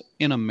sales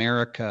in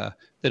America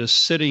that is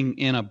sitting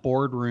in a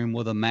boardroom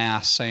with a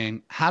mask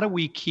saying, how do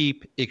we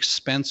keep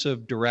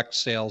expensive direct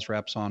sales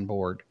reps on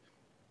board?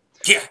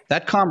 Yeah.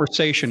 That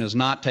conversation is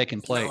not taking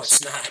place. No,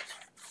 it's not.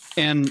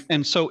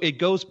 And so it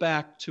goes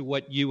back to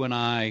what you and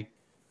I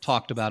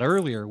talked about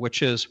earlier,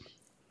 which is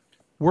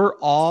we're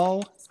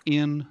all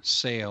in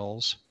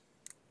sales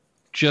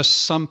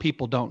Just some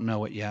people don't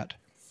know it yet.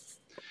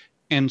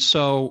 And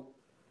so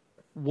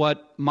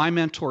what my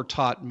mentor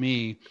taught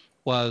me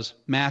was,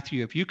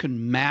 Matthew, if you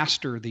can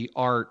master the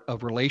art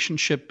of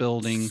relationship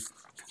building,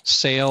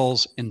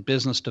 sales, and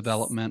business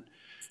development,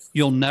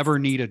 you'll never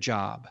need a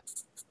job.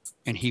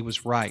 And he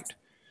was right.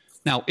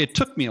 Now, it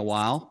took me a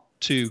while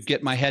to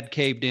get my head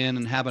caved in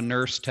and have a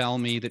nurse tell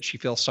me that she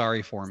feels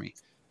sorry for me.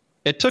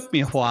 It took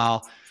me a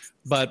while,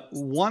 but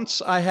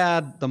once I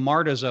had the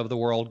Martas of the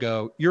world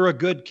go, you're a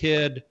good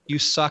kid, you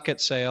suck at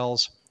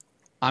sales,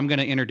 I'm going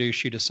to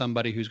introduce you to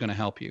somebody who's going to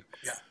help you.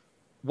 Yeah.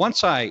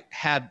 Once I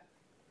had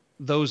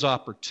those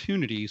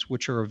opportunities,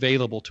 which are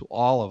available to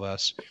all of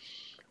us,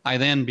 I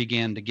then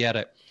began to get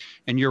it.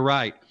 And you're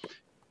right.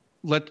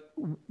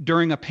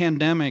 During a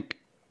pandemic,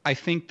 I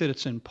think that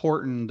it's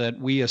important that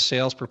we as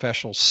sales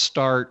professionals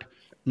start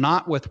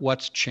not with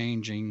what's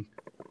changing,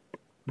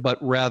 but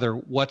rather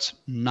what's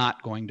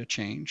not going to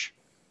change.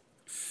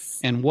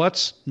 And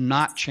what's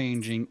not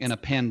changing in a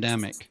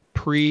pandemic,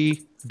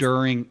 pre,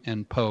 during,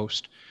 and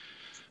post.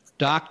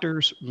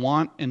 Doctors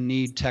want and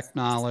need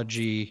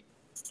technology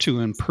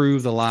to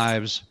improve the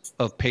lives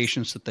of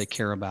patients that they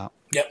care about.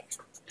 Yep.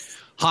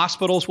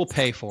 Hospitals will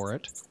pay for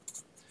it.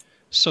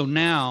 So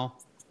now,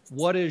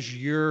 what is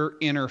your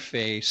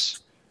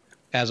interface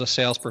as a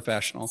sales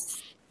professional?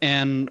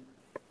 And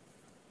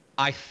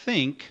I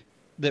think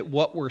that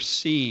what we're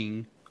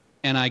seeing,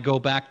 and I go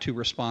back to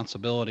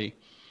responsibility,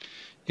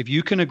 if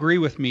you can agree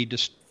with me,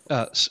 just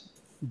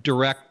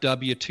direct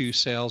W-2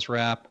 sales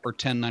rep or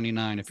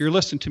 1099, if you're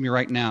listening to me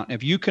right now,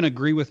 if you can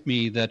agree with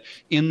me that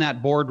in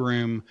that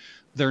boardroom,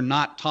 they're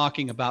not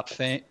talking about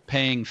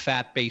paying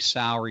fat-based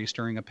salaries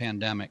during a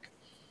pandemic.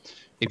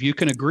 If you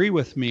can agree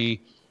with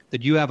me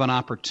that you have an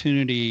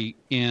opportunity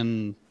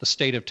in the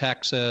state of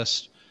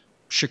Texas,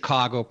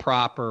 Chicago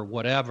proper,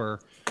 whatever,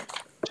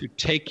 to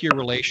take your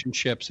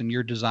relationships and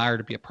your desire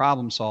to be a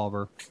problem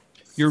solver,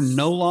 you're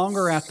no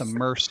longer at the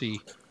mercy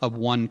of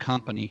one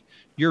company.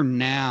 You're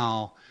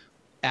now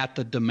at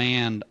the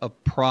demand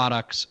of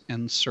products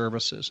and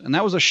services. And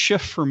that was a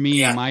shift for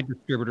me in my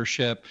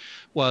distributorship.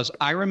 Was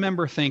I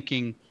remember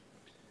thinking,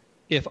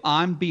 if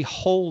I'm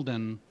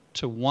beholden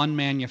to one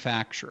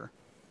manufacturer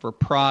for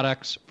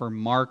products, for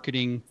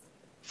marketing,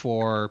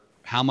 for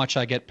how much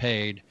I get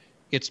paid,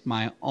 it's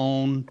my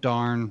own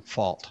darn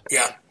fault.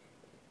 Yeah.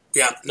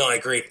 Yeah, no, I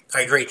agree.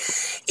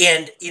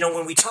 And,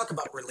 when we talk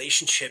about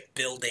relationship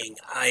building,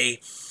 I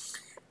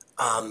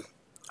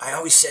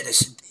always said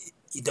this,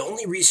 the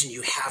only reason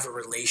you have a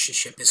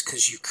relationship is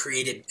because you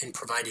created and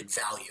provided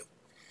value.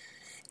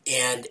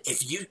 And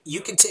if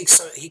you can take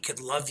he could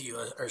love you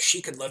or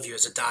she could love you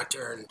as a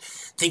doctor and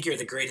think you're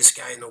the greatest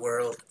guy in the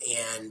world,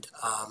 and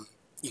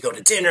you go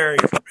to dinner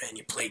and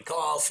you played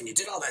golf and you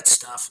did all that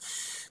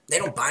stuff, they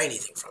don't buy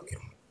anything from you.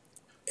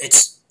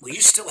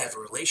 You still have a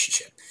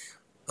relationship.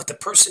 But the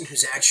person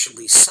who's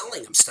actually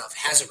selling them stuff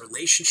has a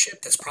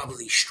relationship that's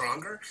probably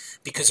stronger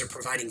because they're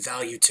providing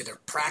value to their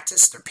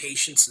practice, their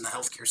patients, and the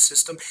healthcare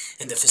system,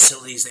 and the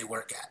facilities they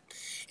work at.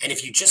 And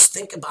if you just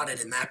think about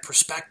it in that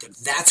perspective,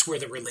 that's where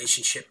the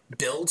relationship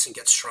builds and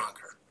gets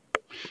stronger.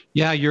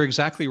 Yeah, you're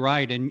exactly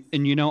right. And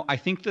I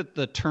think that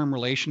the term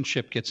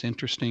relationship gets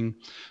interesting.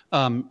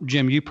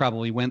 Jim, you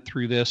probably went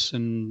through this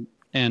in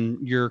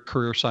your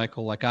career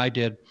cycle like I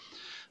did.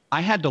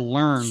 I had to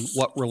learn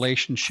what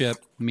relationship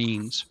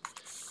means.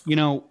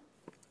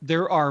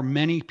 There are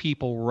many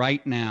people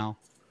right now,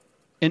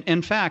 and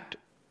in fact,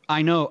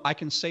 I know I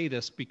can say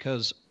this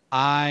because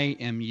I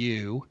am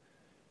you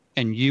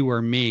and you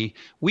are me.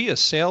 We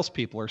as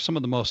salespeople are some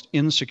of the most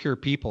insecure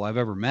people I've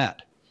ever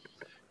met.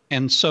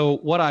 And so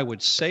what I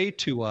would say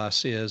to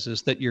us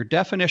is that your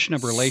definition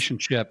of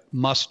relationship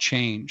must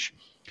change.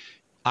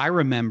 I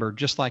remember,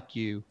 just like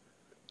you,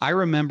 I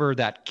remember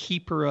that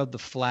keeper of the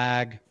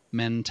flag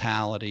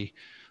mentality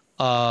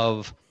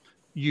of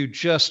you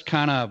just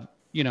kind of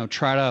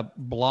try to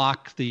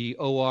block the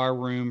OR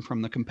room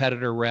from the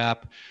competitor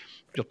rep.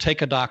 You'll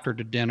take a doctor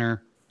to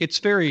dinner. It's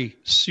very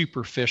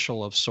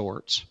superficial of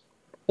sorts.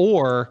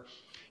 Or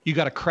you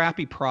got a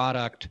crappy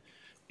product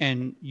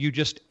and you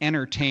just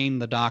entertain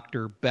the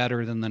doctor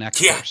better than the next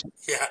person.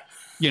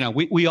 Yeah.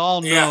 We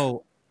all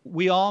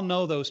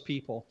know those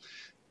people.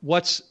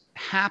 What's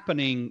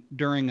happening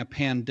during a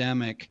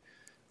pandemic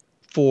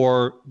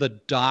for the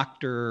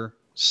doctor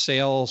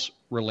sales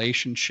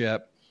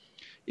relationship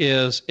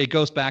is it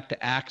goes back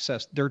to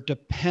access. They're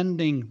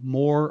depending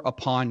more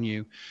upon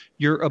you.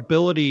 Your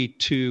ability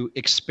to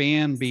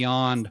expand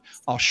beyond,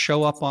 I'll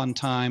show up on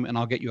time and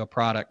I'll get you a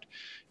product.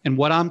 And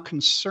what I'm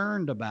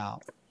concerned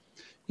about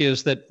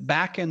is that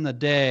back in the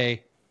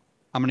day,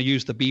 I'm going to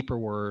use the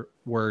beeper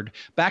word.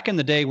 Back in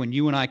the day when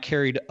you and I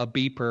carried a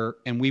beeper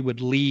and we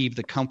would leave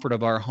the comfort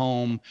of our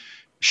home,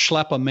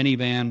 schlep a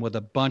minivan with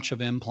a bunch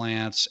of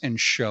implants and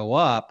show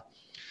up,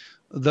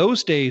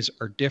 those days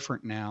are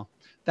different now.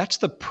 That's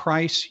the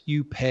price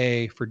you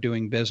pay for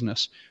doing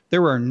business.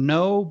 There are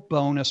no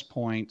bonus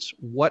points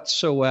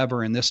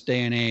whatsoever in this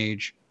day and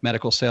age,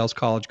 medical sales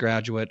college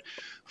graduate,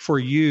 for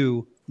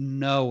you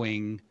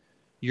knowing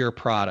your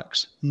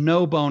products.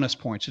 No bonus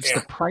points. It's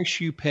the price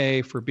you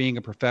pay for being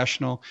a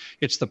professional.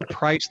 It's the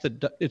price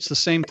it's the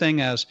same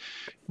thing as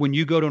when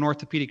you go to an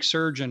orthopedic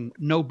surgeon,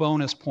 no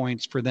bonus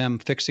points for them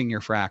fixing your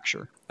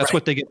fracture. That's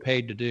what they get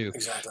paid to do.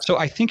 Exactly. So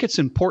I think it's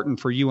important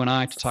for you and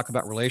I to talk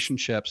about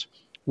relationships.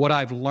 What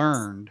I've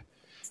learned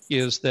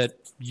is that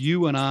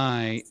you and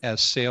I,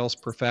 as sales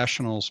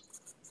professionals,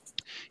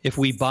 if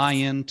we buy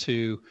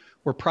into,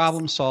 we're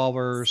problem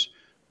solvers,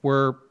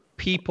 we're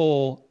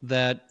people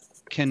that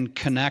can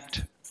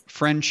connect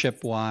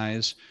friendship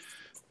wise.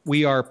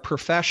 We are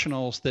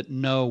professionals that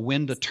know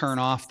when to turn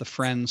off the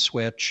friend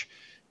switch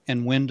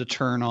and when to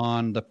turn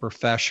on the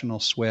professional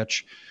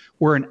switch.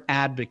 We're an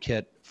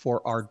advocate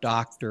for our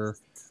doctor.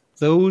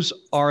 Those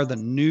are the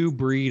new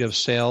breed of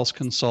sales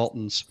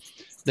consultants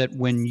that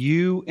when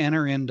you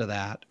enter into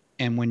that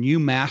and when you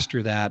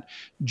master that,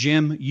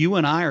 Jim, you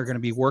and I are going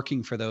to be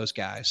working for those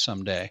guys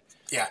someday.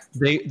 Yeah.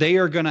 They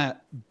are going to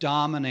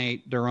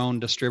dominate their own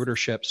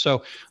distributorship.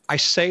 So I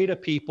say to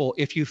people,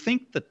 if you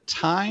think the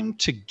time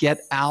to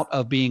get out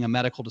of being a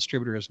medical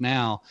distributor is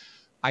now,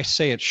 I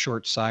say it's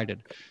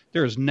short-sighted.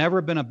 There has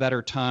never been a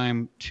better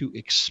time to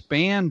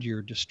expand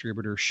your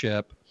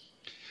distributorship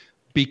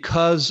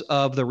because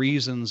of the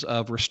reasons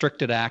of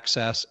restricted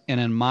access. And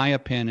in my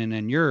opinion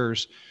and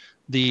yours,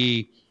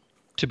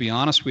 to be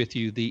honest with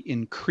you, the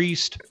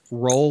increased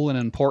role and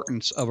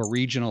importance of a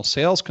regional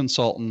sales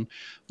consultant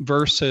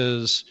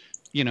versus,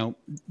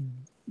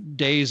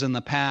 days in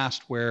the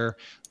past where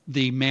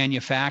the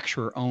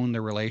manufacturer owned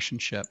the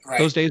relationship. Right.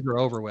 Those days are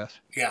over with.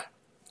 Yeah.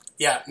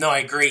 Yeah. No, I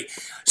agree.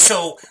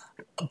 So,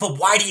 but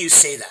why do you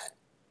say that?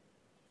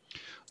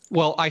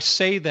 Well, I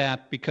say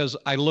that because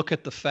I look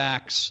at the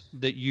facts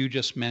that you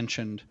just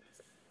mentioned.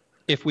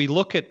 If we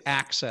look at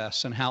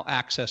access and how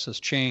access has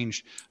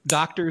changed,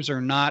 doctors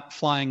are not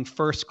flying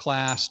first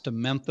class to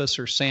Memphis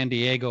or San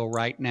Diego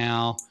right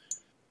now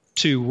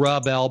to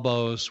rub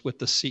elbows with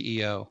the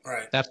CEO.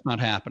 Right. That's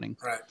not happening.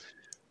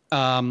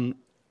 Right.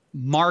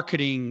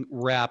 Marketing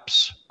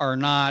reps are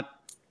not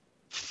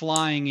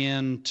flying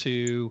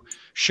into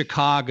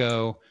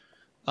Chicago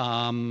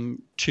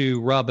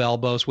to rub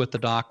elbows with the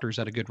doctors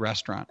at a good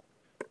restaurant.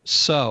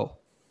 So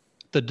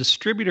the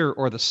distributor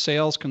or the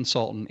sales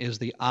consultant is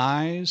the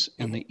eyes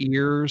and the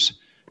ears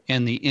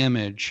and the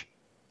image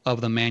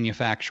of the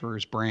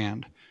manufacturer's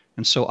brand.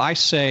 And so I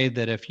say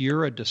that if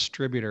you're a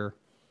distributor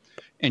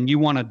and you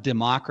want to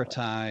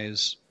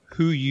democratize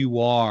who you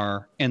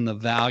are and the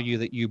value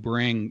that you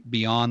bring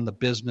beyond the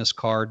business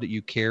card that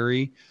you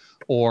carry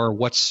or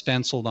what's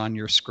stenciled on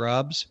your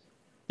scrubs,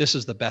 this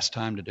is the best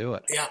time to do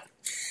it. Yeah.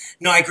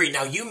 No, I agree.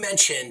 Now, you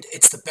mentioned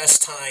it's the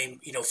best time,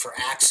 for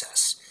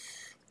access.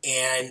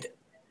 And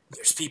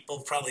there's people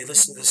probably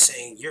listening to this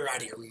saying, you're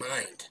out of your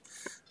mind,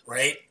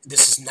 right?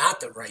 This is not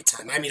the right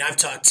time. I mean,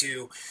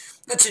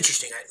 that's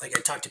interesting. I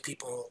talk to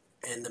people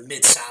in the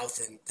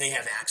Mid-South and they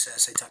have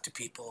access. I talk to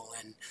people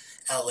in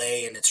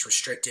LA and it's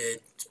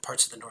restricted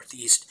parts of the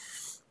Northeast.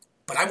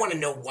 But I want to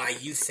know why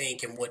you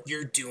think and what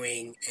you're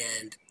doing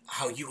and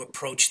how you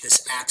approach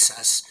this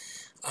access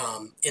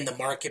in the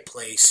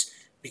marketplace,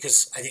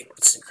 because I think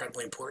it's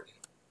incredibly important.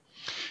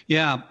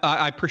 Yeah,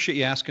 I appreciate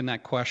you asking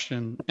that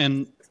question.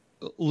 And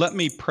let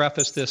me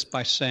preface this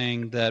by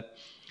saying that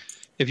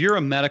if you're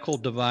a medical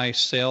device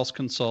sales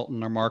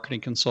consultant or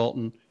marketing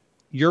consultant,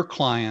 your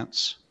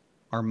clients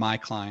are my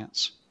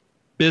clients.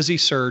 Busy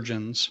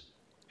surgeons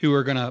who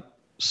are going to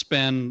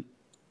spend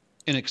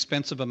an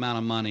expensive amount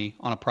of money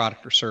on a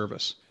product or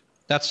service.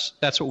 That's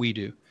what we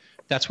do.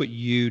 That's what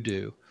you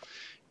do.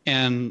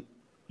 And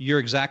you're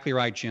exactly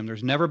right, Jim.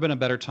 There's never been a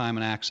better time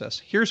in access.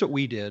 Here's what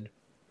we did,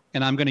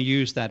 and I'm going to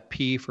use that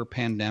P for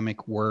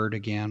pandemic word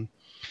again,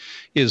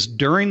 is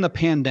during the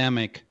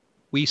pandemic,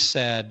 we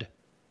said,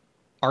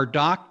 are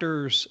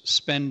doctors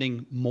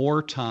spending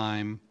more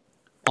time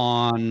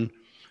on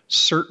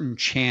certain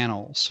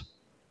channels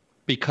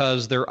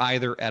because they're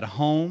either at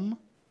home,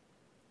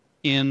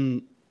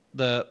 in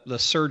the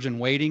surgeon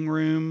waiting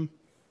room,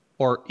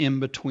 or in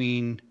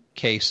between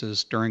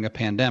cases during a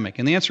pandemic?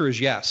 And the answer is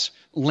yes,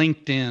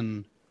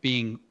 LinkedIn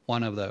being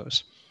one of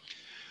those.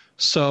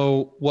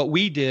 So what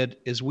we did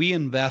is we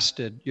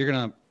invested,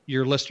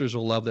 your listeners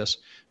will love this.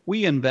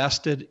 We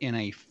invested in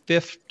a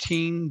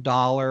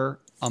 $15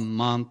 a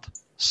month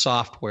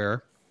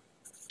software,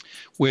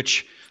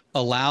 which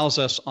allows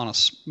us on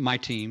my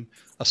team,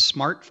 a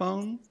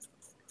smartphone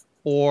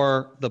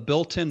or the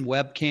built-in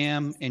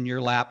webcam in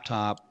your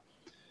laptop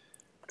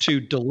to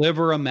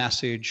deliver a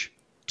message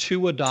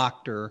to a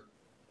doctor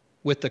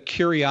with the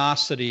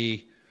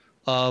curiosity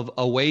of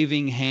a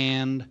waving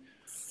hand,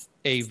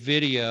 a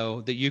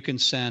video that you can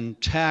send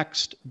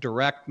text,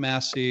 direct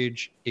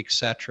message,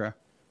 etc.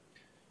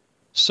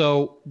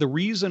 So the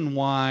reason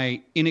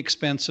why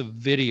inexpensive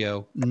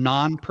video,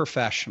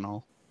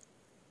 non-professional,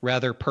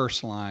 rather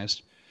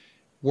personalized,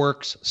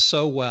 works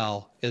so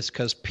well is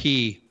because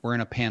we're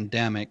in a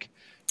pandemic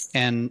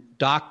and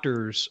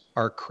doctors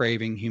are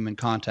craving human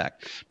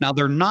contact. Now,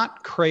 they're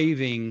not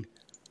craving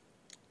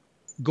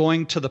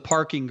going to the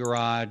parking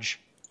garage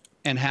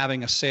and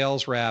having a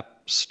sales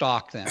rep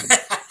stalk them.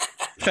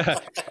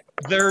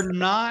 They're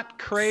not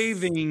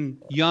craving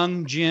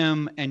young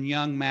Jim and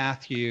young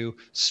Matthew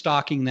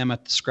stalking them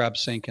at the scrub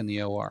sink in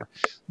the OR.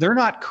 They're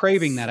not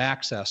craving that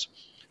access.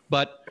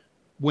 But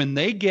when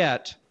they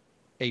get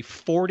a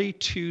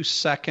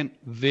 42-second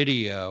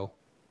video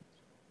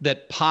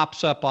that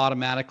pops up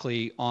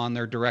automatically on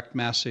their direct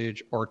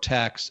message or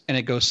text, and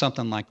it goes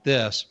something like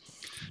this: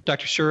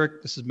 Dr.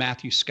 Shurik, this is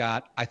Matthew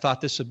Scott. I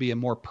thought this would be a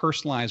more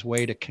personalized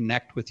way to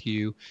connect with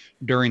you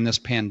during this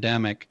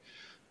pandemic.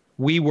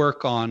 We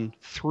work on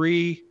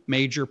 3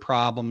 major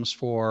problems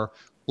for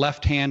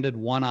left-handed,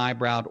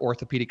 one-eyebrowed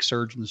orthopedic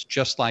surgeons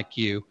just like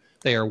you.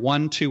 They are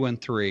 1, 2, and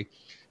 3.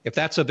 If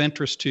that's of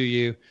interest to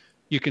you,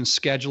 you can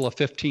schedule a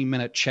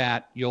 15-minute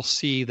chat. You'll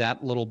see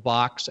that little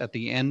box at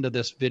the end of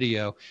this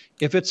video.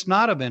 If it's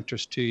not of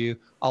interest to you,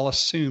 I'll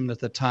assume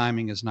that the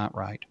timing is not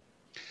right.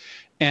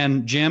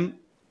 And Jim,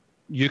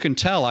 you can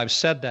tell I've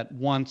said that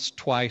once,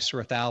 twice, or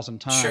 1,000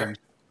 times. Sure.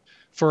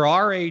 For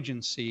our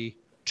agency,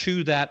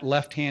 to that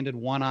left-handed,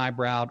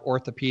 one-eyebrowed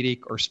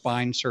orthopedic or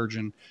spine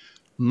surgeon,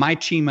 my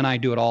team and I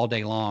do it all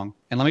day long.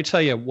 And let me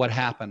tell you what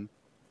happened.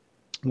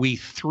 We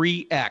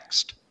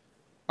 3x'd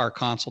our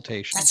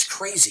consultations. That's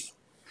crazy.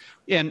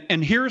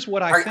 And here's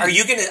what I think.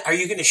 Are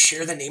you gonna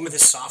share the name of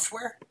this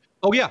software?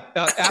 Oh yeah,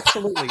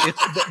 absolutely.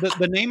 It's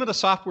the name of the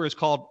software is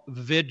called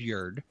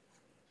Vidyard.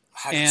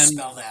 How do you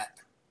spell that?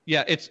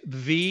 Yeah, it's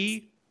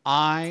VIDYARD,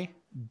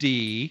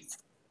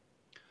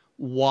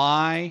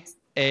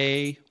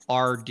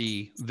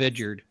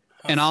 Vidyard.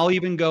 And I'll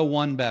even go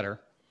one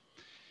better.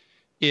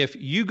 If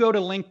you go to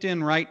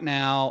LinkedIn right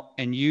now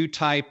and you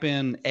type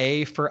in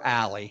A for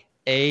Ali,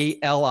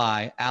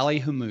 A-L-I, Ali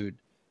Hamoud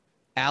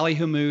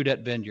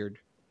at Vidyard.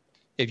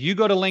 If you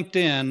go to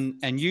LinkedIn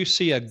and you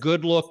see a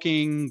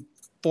good-looking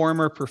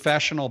former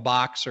professional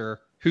boxer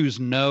whose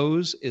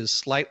nose is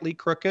slightly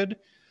crooked,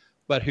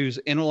 but whose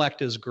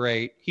intellect is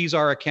great, he's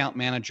our account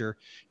manager,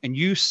 and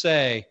you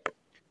say,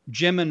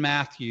 Jim and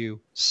Matthew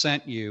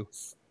sent you,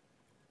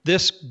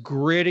 this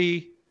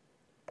gritty,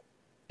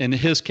 in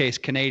his case,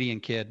 Canadian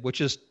kid,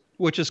 which is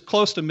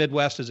close to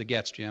Midwest as it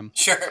gets, Jim.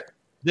 Sure.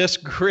 This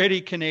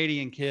gritty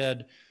Canadian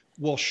kid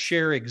will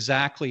share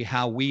exactly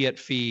how we at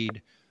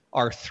Feed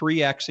are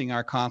 3xing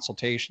our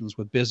consultations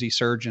with busy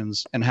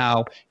surgeons and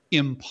how,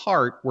 in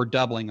part, we're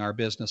doubling our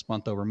business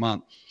month over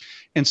month.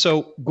 And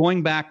so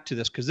going back to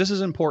this, because this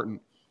is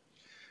important,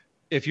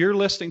 if you're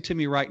listening to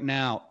me right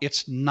now,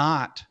 it's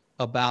not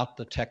about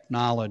the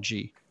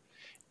technology.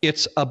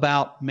 It's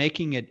about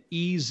making it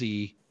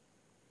easy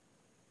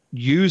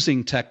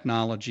using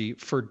technology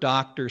for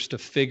doctors to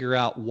figure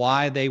out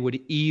why they would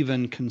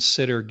even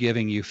consider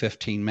giving you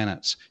 15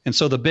 minutes. And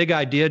so the big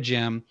idea,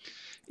 Jim,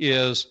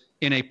 is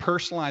in a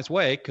personalized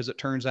way, because it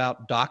turns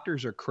out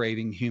doctors are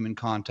craving human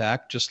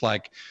contact, just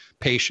like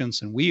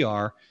patients and we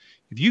are.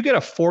 If you get a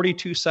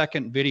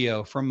 42-second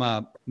video from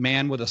a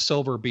man with a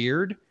silver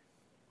beard,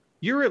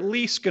 you're at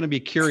least going to be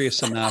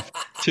curious enough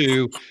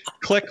to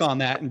click on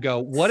that and go,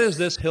 what is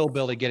this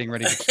hillbilly getting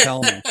ready to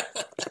tell me?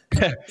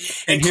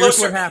 and here's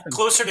what happens.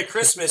 Closer to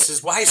Christmas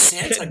is why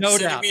Santa no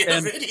sending doubt. me a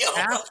video.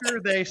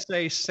 After they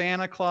say,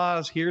 Santa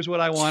Claus, here's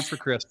what I want for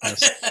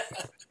Christmas.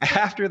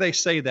 After they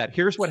say that,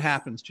 here's what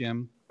happens,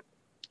 Jim.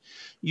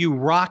 You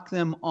rock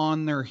them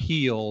on their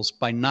heels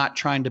by not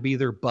trying to be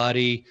their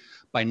buddy,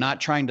 by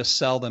not trying to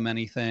sell them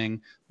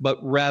anything, but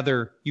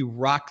rather you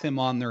rock them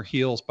on their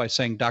heels by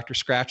saying, Dr.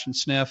 Scratch and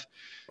Sniff,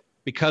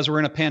 because we're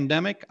in a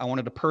pandemic, I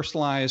wanted to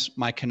personalize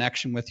my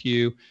connection with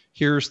you.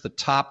 Here's the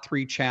top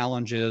 3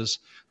 challenges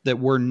that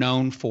we're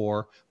known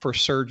for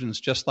surgeons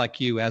just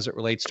like you as it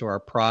relates to our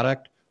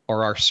product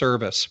or our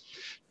service.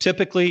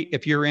 Typically,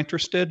 if you're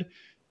interested,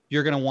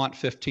 you're going to want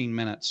 15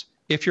 minutes.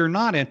 If you're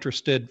not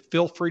interested,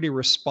 feel free to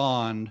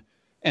respond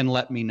and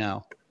let me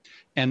know.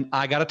 And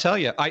I got to tell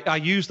you, I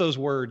use those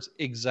words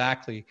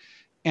exactly.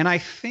 And I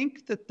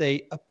think that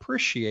they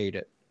appreciate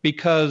it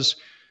because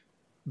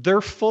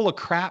their full of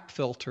crap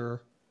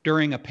filter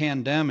during a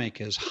pandemic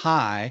is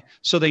high.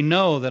 So they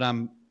know that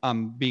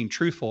I'm being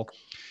truthful.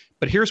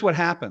 But here's what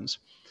happens.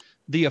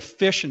 The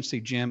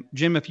efficiency, Jim,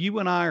 if you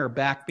and I are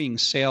back being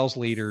sales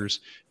leaders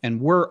and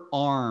we're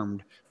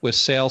armed with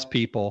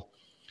salespeople,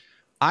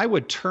 I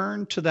would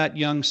turn to that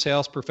young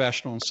sales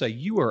professional and say,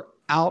 you are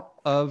out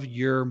of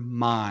your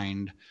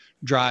mind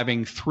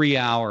driving 3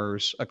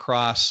 hours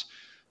across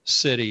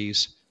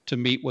cities to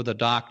meet with a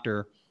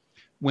doctor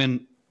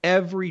when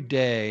every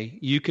day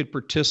you could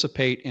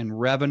participate in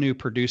revenue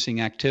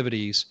producing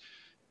activities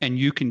and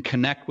you can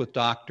connect with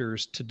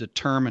doctors to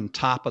determine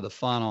top of the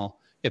funnel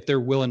if they're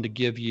willing to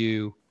give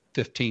you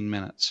 15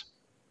 minutes.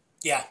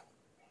 Yeah.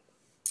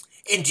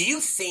 And do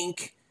you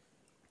think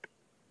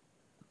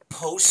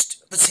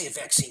let's say a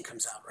vaccine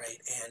comes out, right,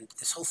 and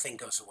this whole thing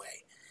goes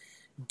away,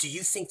 do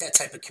you think that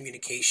type of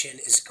communication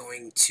is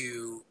going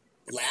to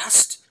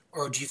last,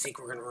 or do you think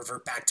we're going to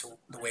revert back to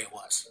the way it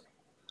was?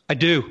 I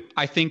do.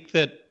 I think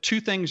that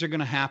 2 things are going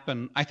to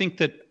happen. I think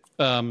that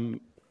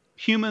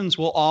humans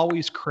will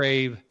always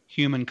crave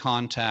human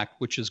contact,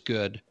 which is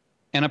good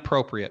and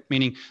appropriate,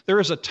 meaning there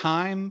is a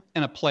time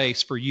and a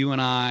place for you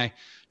and I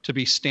to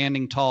be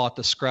standing tall at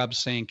the scrub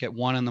sink at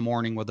 1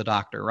 a.m. with the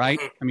doctor, right?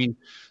 I mean,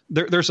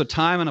 there's a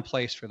time and a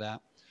place for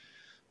that.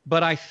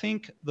 But I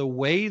think the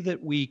way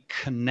that we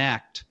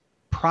connect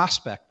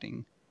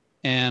prospecting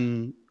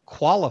and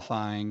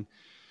qualifying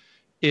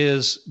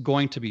is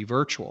going to be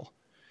virtual.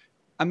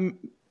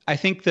 I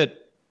think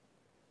that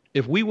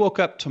if we woke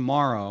up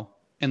tomorrow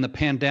and the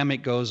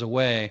pandemic goes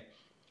away,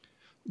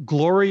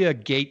 Gloria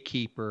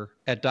Gatekeeper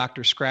at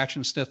Dr. Scratch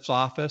and Sniff's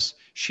office,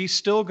 she's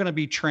still going to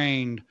be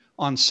trained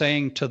on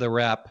saying to the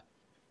rep,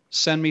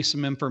 send me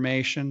some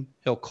information.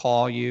 He'll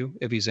call you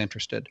if he's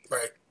interested.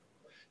 Right.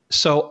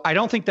 So I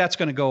don't think that's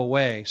going to go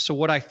away. So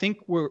what I think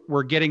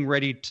we're getting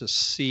ready to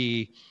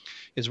see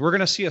is we're going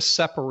to see a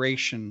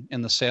separation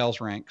in the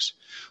sales ranks.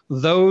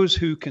 Those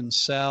who can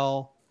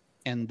sell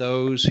and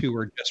those who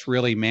are just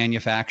really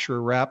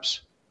manufacturer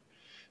reps,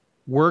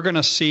 we're going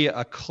to see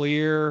a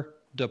clear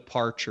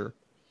departure.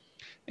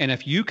 And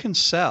if you can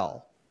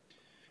sell,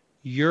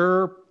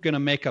 you're going to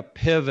make a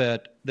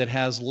pivot that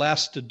has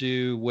less to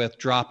do with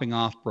dropping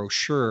off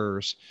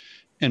brochures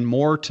and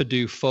more to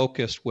do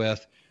focused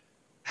with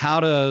how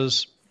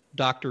does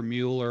Dr.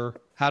 Mueller,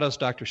 how does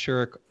Dr.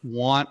 Shurik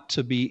want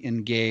to be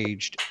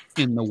engaged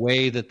in the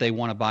way that they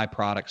want to buy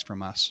products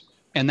from us?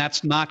 And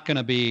that's not going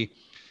to be,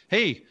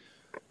 hey,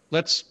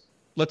 let's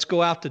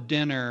go out to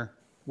dinner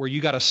where you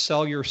got to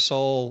sell your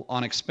soul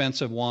on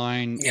expensive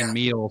wine and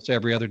meals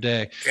every other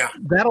day. Yeah.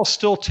 That'll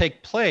still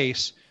take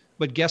place,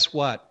 but guess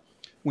what?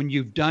 When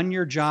you've done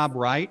your job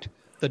right,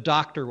 the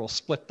doctor will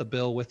split the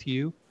bill with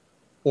you,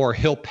 or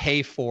he'll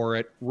pay for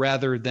it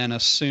rather than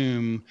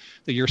assume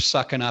that you're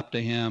sucking up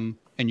to him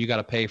and you got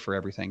to pay for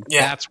everything.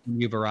 Yeah. That's when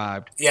you've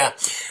arrived. Yeah.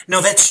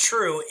 No, that's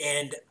true.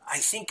 And I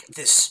think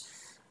this,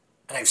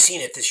 and I've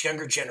seen it, this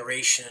younger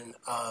generation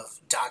of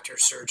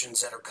doctors,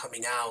 surgeons that are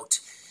coming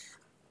out,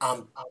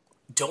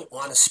 don't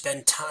want to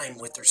spend time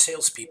with their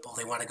salespeople.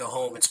 They want to go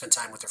home and spend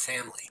time with their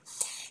family.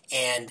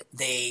 And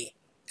they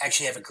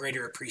actually have a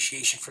greater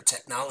appreciation for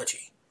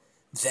technology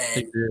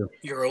than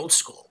your old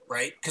school,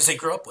 right? Because they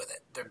grew up with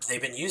it.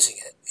 They've been using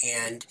it.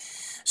 And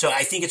so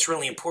I think it's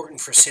really important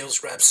for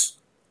sales reps,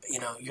 you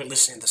know, you're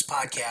listening to this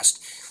podcast,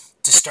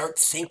 to start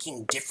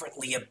thinking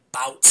differently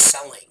about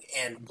selling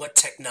and what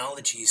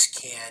technologies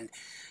can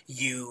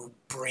you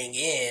bring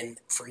in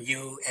for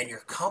you and your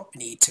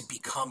company to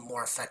become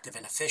more effective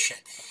and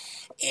efficient.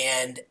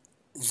 And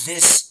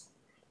this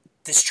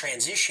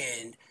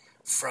transition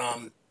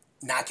from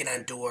knocking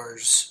on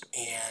doors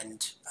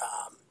and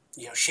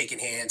shaking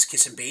hands,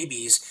 kissing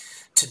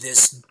babies, to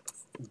this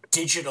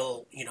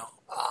digital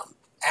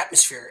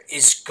atmosphere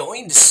is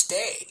going to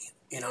stay.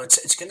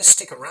 It's going to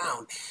stick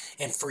around,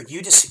 and for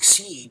you to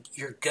succeed,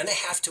 you're going to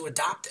have to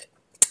adopt it.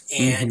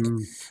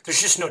 And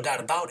there's just no doubt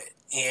about it.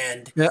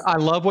 And yeah, I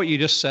love what you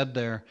just said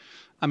there.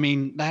 I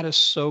mean, that is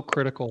so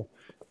critical.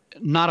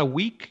 Not a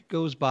week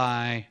goes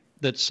by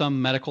that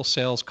some medical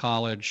sales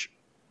college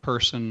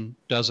person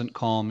doesn't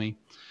call me.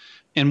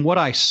 And what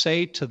I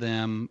say to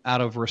them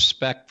out of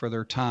respect for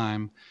their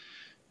time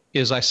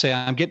is I say,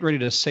 I'm getting ready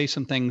to say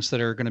some things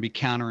that are going to be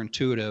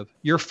counterintuitive.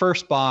 Your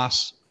first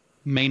boss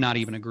may not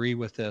even agree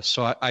with this.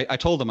 So I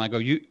told them, I go,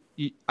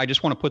 I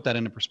just want to put that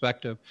into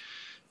perspective.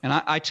 And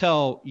I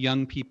tell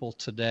young people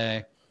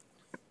today,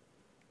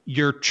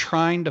 you're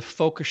trying to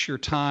focus your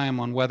time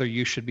on whether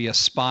you should be a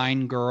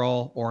spine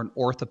girl or an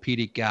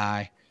orthopedic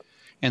guy.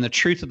 And the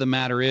truth of the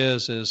matter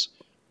is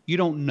you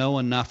don't know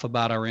enough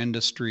about our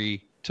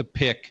industry to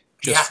pick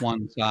just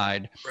one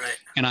side. Right.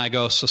 And I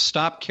go, so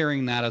stop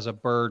carrying that as a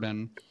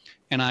burden.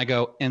 And I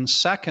go, and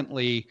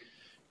secondly,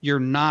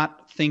 you're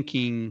not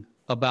thinking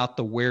about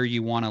the where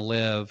you want to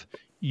live.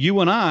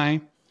 You and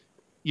I,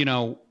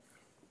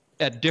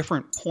 at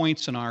different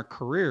points in our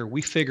career,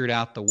 we figured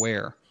out the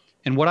where.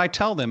 And what I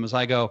tell them is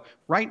I go,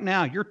 right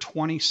now, you're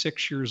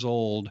 26 years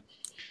old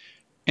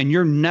and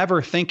you're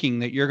never thinking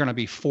that you're going to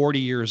be 40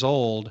 years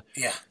old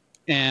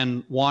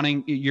and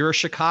you're a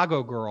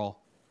Chicago girl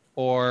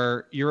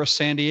or you're a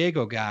San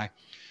Diego guy.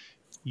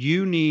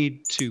 You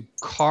need to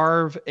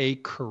carve a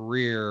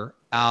career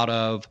out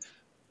of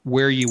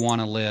where you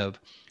want to live.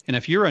 And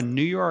if you're a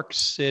New York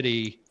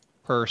City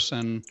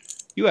person,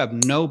 you have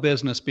no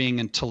business being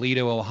in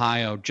Toledo,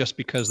 Ohio, just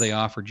because they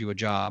offered you a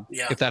job,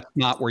 if that's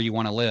not where you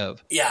want to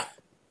live. Yeah.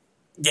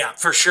 Yeah,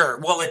 for sure.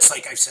 Well, it's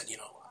like I've said,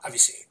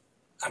 obviously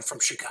I'm from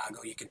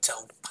Chicago. You can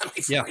tell by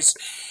my voice.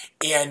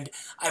 And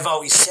I've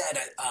always said,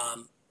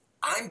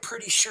 I'm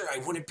pretty sure I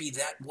wouldn't be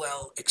that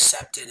well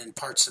accepted in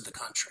parts of the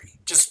country.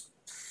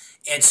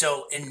 And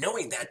so in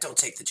knowing that, don't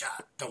take the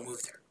job, don't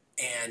move there.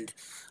 And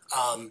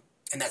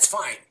that's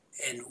fine.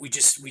 And we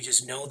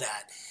just know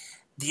that.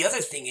 The other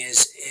thing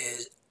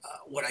is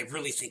what I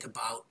really think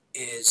about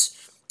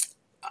is,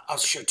 I'll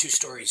share two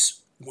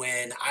stories.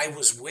 When I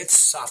was with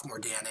Sophomore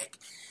Danik,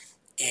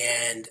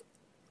 and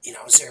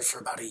I was there for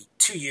about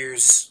 2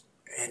 years,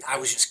 and I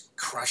was just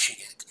crushing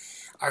it.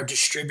 Our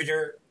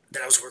distributor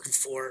that I was working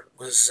for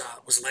was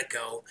let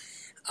go.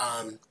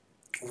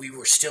 We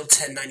were still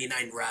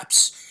 1099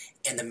 reps,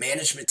 and the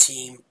management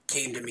team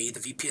came to me, the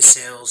VP of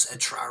Sales, Ed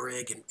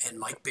Trarig and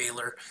Mike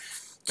Baylor,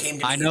 came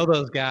to me. I know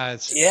those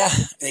guys. Yeah,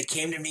 they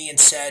came to me and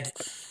said,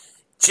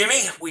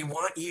 Jimmy, we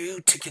want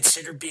you to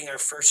consider being our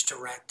first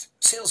direct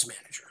sales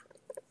manager,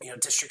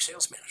 district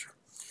sales manager.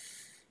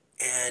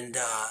 And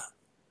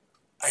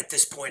at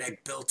this point, I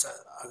built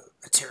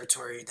a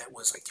territory that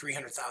was like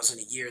 300,000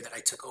 a year that I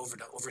took over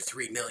to over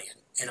 3 million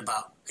in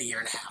about a year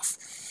and a half.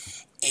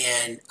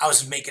 And I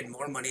was making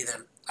more money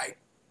than I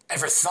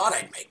ever thought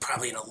I'd make,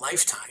 probably in a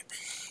lifetime.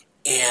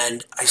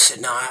 And I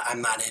said, no,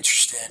 I'm not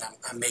interested.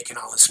 I'm making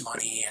all this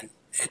money, and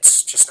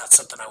it's just not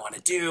something I want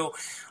to do.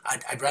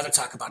 I'd rather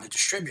talk about a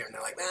distributor. And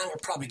they're like, man, we're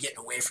probably getting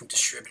away from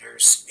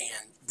distributors,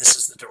 and this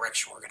is the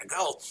direction we're going to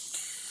go.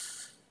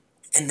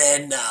 And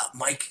then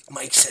Mike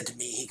said to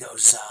me, he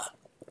goes,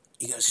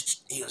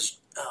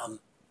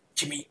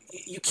 Jimmy,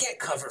 you can't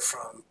cover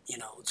from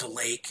the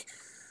lake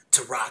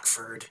to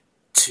Rockford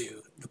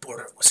to the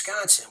border of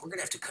Wisconsin. We're going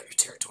to have to cut your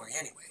territory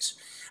anyways.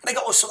 And I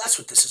go, oh, so that's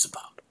what this is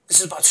about. This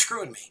is about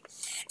screwing me.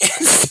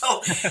 And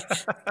so,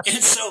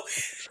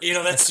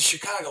 that's the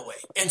Chicago way.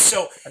 And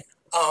so,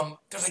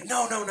 they're like,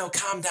 no,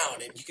 calm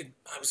down. And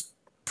I was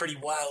pretty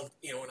wild,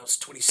 when I was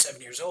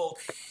 27 years old.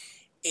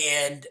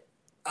 And,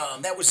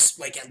 that was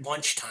like at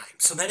lunchtime.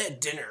 So then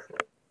at dinner,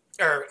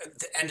 or at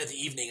the end of the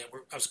evening,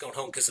 I was going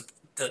home because of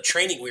the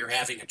training. We were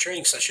having a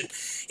training session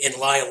in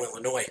Lisle,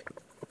 Illinois.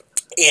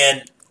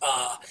 And,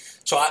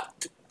 so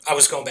I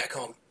was going back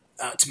home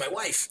to my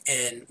wife,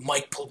 and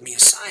Mike pulled me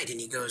aside, and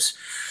he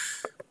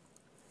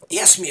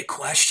asked me a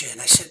question.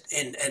 I said,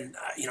 and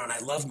I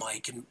love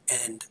Mike,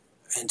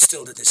 and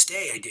still to this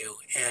day I do.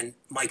 And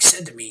Mike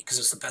said to me, because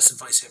it was the best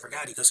advice I ever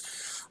got, he goes,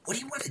 what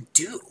do you want to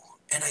do?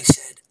 And I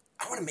said,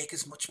 I want to make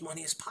as much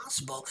money as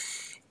possible,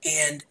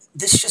 and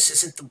this just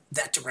isn't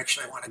that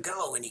direction I want to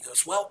go. And he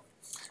goes, well,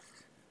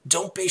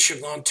 don't base your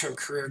long-term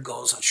career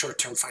goals on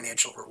short-term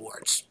financial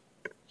rewards.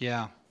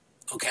 Yeah.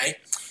 Okay.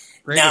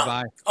 Great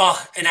advice.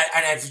 And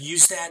I've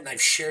used that, and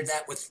I've shared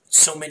that with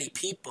so many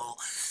people.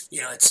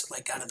 It's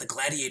like out of the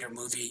Gladiator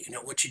movie,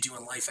 what you do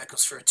in life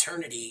echoes for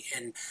eternity.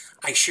 And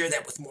I share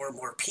that with more and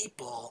more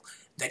people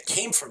that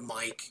came from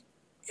Mike,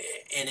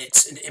 and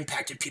it's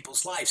impacted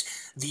people's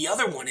lives. The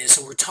other one is,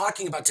 so we're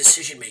talking about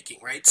decision making,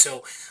 right?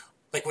 So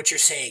like what you're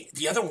saying,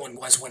 the other one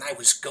was when I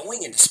was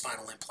going into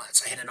spinal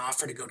implants, I had an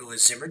offer to go to a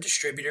Zimmer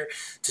distributor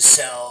to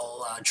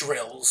sell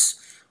drills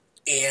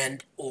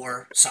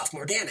or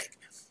sophomore Danik.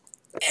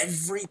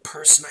 Every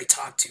person I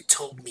talked to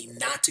told me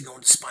not to go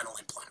into spinal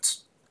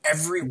implants.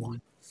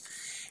 Everyone.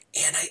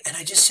 And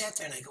I just sat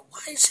there and I go,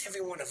 why is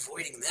everyone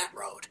avoiding that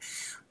road?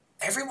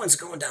 Everyone's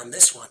going down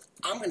this one.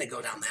 I'm going to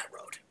go down that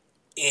road.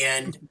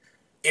 And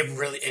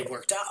it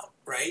worked out,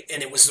 right?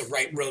 And it was the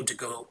right road to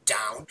go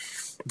down.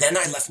 Then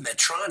I left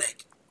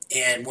Medtronic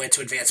and went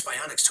to Advanced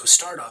Bionics, to a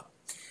startup.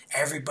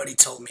 Everybody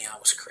told me I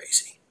was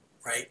crazy,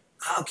 right?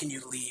 How can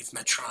you leave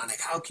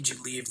Medtronic? How could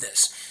you leave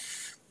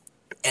this?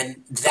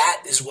 And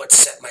that is what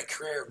set my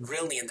career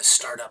really in the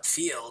startup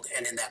field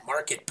and in that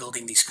market,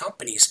 building these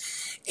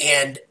companies.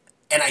 And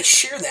I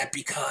share that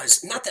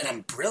because, not that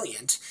I'm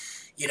brilliant,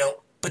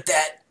 but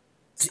that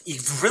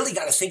you've really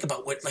got to think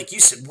about what, like you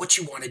said, what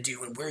you want to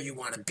do and where you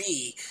want to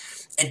be,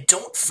 and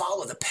don't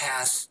follow the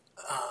path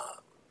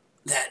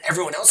that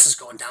everyone else is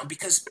going down,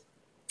 because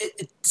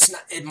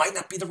it might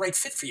not be the right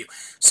fit for you.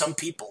 Some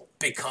people,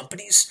 big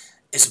companies,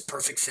 is a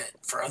perfect fit.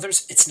 For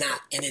others, it's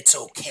not, and it's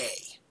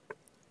okay.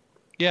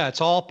 Yeah,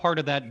 it's all part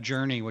of that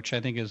journey, which I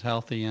think is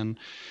healthy. And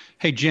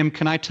hey, Jim,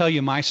 can I tell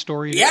you my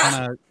story that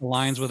kind of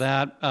aligns with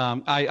that?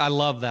 I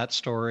love that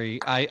story.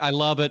 I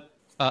love it.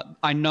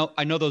 I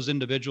know those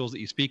individuals that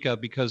you speak of,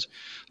 because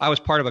I was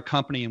part of a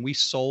company and we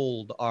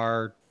sold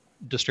our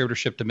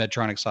distributorship to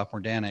Medtronic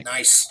Sophomore Danik.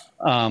 Nice.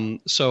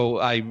 So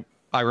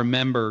I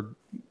remember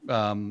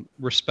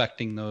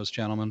respecting those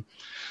gentlemen.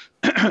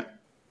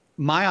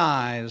 My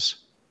eyes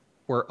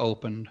were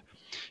opened.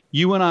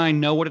 You and I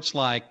know what it's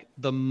like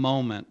the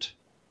moment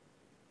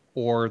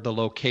or the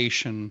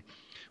location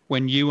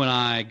when you and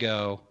I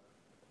go,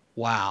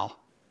 wow,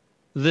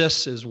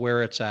 this is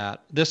where it's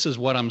at. This is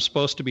what I'm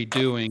supposed to be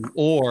doing,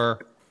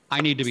 or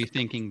I need to be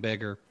thinking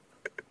bigger.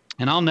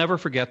 And I'll never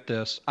forget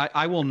this.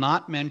 I will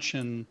not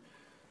mention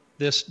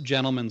this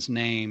gentleman's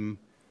name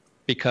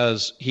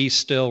because he's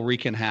still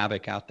wreaking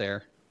havoc out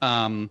there.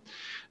 So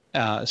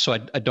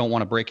I don't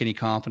want to break any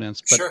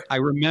confidence, but sure. I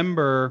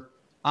remember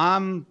I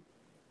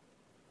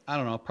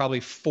don't know,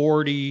 probably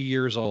 40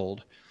 years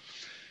old.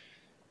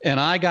 And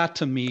I got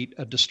to meet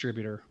a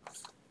distributor,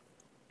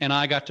 and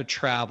I got to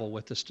travel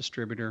with this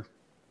distributor.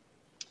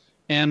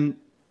 And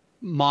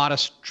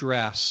modest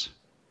dress,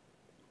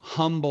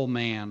 humble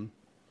man,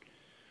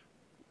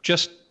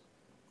 just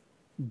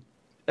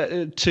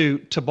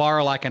to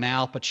borrow like an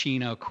Al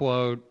Pacino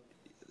quote,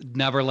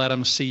 never let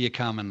them see you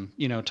coming,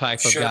 type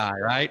of guy,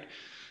 right?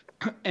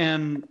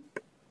 And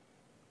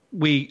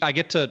I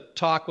get to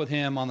talk with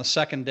him on the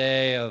second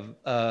day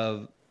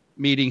of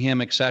meeting him,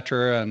 et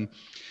cetera.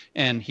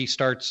 And he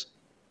starts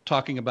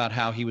talking about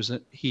how he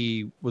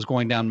was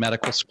going down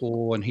medical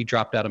school, and he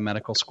dropped out of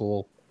medical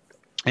school,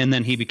 and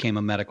then he became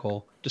a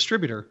medical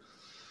distributor.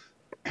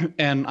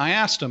 And I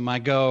asked him, I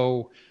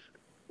go,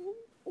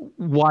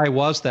 why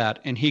was that?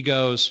 And he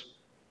goes,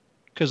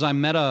 because I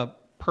met a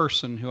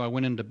person who I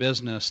went into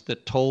business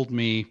that told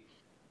me,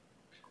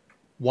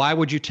 why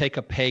would you take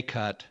a pay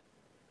cut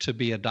to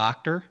be a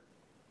doctor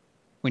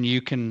when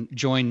you can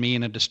join me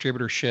in a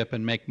distributorship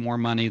and make more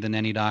money than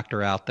any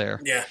doctor out there?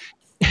 Yeah.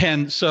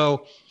 And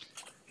so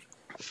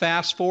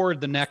fast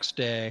forward the next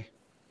day,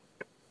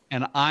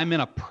 and I'm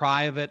in a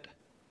private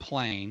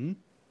plane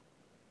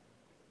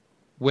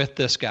with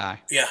this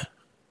guy. Yeah.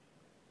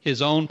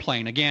 His own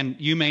plane. Again,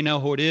 you may know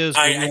who it is.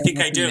 I think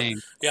I do.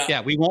 Names. Yeah.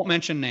 Yeah, we won't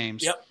mention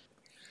names. Yep.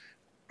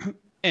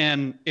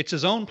 And it's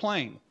his own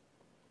plane.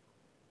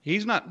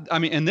 He's not, I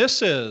mean, and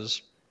this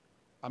is,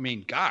 I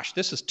mean, gosh,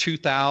 this is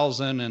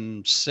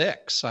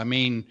 2006. I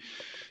mean,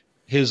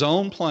 his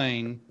own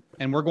plane,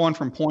 and we're going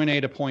from point A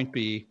to point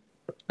B.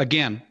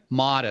 Again,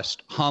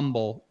 modest,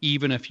 humble,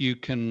 even if you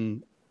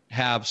can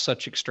have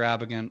such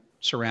extravagant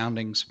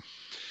surroundings.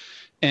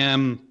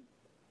 And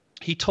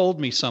he told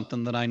me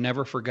something that I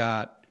never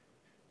forgot.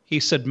 He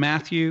said,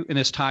 Matthew, and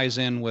this ties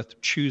in with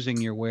choosing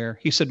your wear.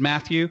 He said,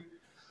 Matthew,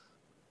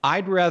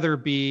 I'd rather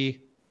be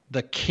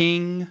the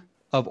king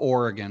of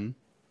Oregon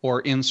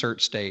or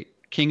insert state,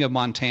 king of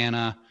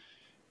Montana,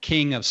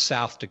 king of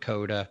South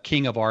Dakota,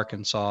 king of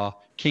Arkansas,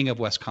 king of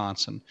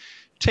Wisconsin.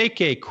 Take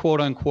a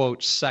quote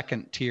unquote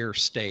second tier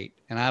state.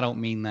 And I don't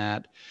mean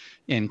that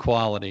in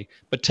quality,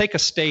 but take a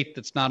state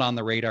that's not on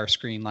the radar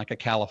screen like a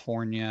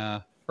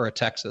California or a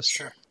Texas.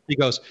 Sure. He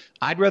goes,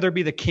 I'd rather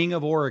be the king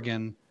of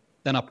Oregon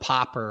than a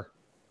pauper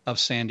of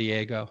San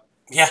Diego.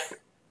 Yeah.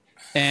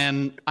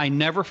 And I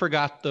never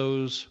forgot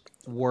those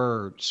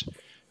words.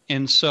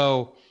 And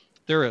so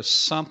there is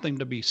something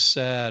to be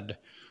said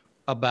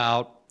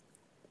about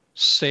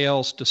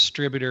sales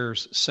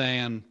distributors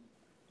saying,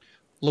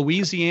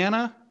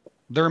 Louisiana,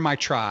 they're my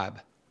tribe.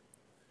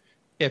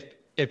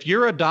 If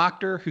you're a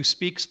doctor who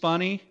speaks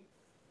funny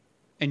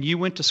and you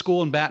went to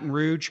school in Baton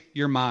Rouge,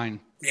 you're mine.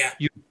 Yeah.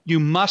 You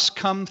must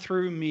come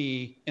through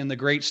me in the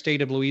great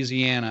state of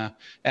Louisiana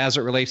as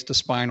it relates to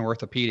spine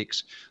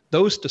orthopedics.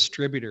 Those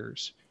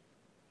distributors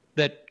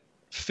that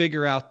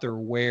figure out their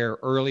wear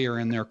earlier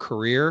in their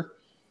career,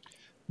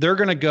 they're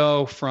going to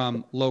go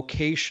from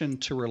location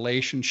to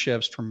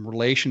relationships, from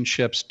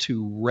relationships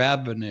to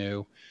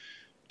revenue,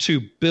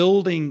 to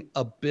building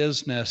a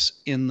business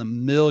in the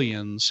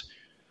millions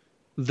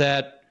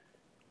that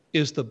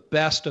is the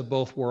best of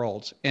both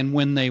worlds. And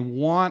when they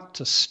want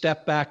to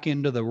step back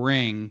into the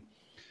ring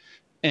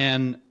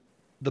and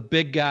the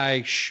big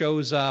guy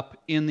shows up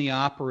in the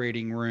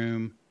operating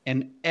room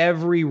and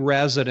every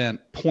resident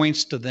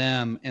points to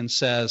them and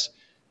says,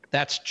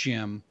 that's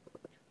Jim,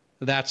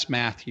 that's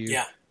Matthew,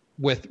 Yeah.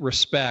 with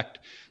respect,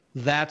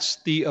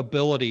 that's the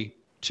ability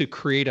to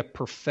create a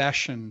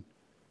profession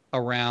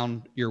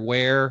around your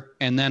wear,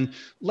 and then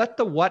let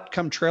the what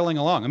come trailing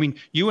along. I mean,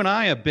 you and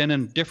I have been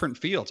in different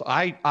fields.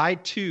 I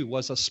too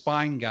was a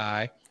spine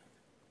guy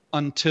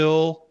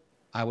until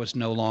I was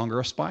no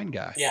longer a spine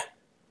guy. Yeah.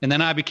 And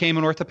then I became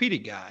an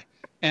orthopedic guy.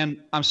 And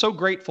I'm so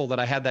grateful that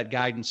I had that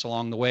guidance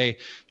along the way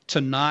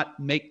to not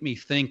make me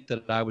think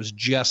that I was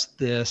just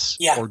this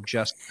or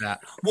just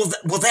that. Well,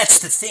 that's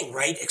the thing,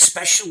 right?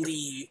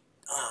 Especially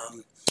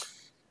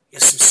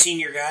some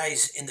senior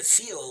guys in the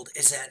field,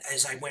 is that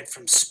as I went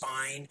from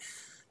spine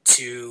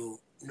to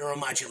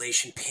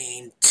neuromodulation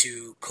pain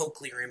to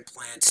cochlear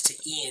implants to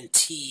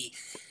ENT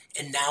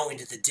and now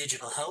into the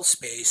digital health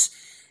space,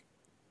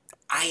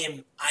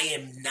 I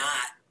am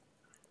not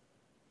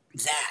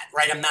that,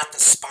 right? I'm not the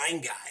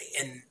spine guy.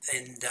 And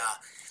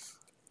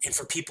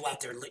for people out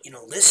there,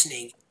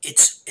 listening,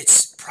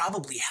 it's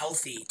probably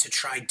healthy to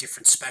try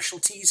different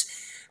specialties,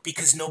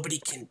 because nobody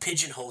can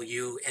pigeonhole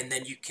you, and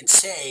then you can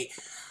say,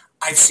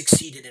 I've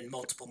succeeded in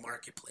multiple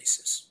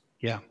marketplaces.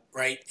 Yeah.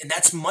 Right. And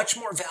that's much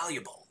more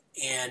valuable.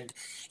 And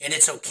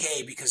it's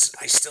okay, because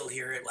I still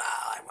hear it. Well,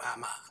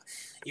 I'm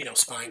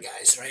spine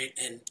guys. Right.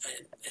 And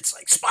it's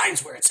like,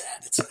 spine's where it's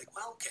at. It's like,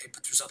 well, okay,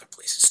 but there's other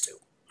places too,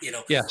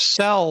 Yeah.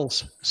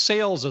 Sales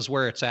is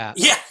where it's at.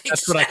 Yeah.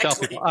 That's exactly. what I tell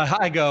people.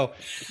 I go,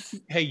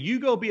 hey, you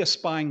go be a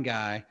spine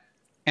guy,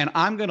 and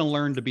I'm going to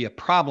learn to be a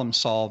problem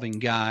solving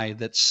guy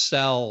that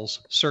sells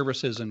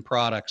services and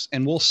products.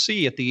 And we'll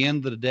see at the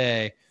end of the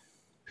day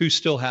who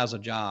still has a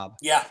job.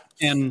 Yeah.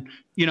 And,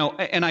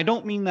 and I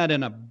don't mean that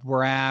in a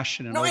brash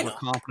and an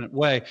overconfident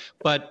way,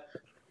 but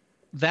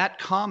that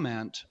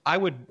comment, I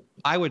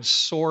would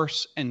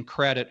source and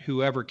credit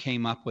whoever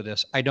came up with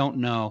this. I don't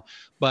know,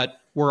 but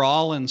we're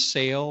all in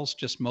sales.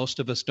 Just most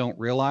of us don't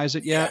realize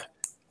it yet.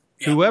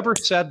 Yeah. Whoever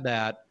said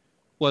that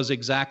was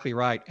exactly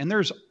right. And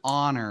there's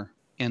honor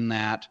in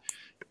that.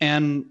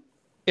 And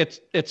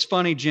it's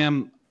funny,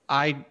 Jim,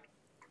 I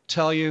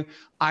tell you,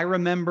 I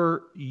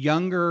remember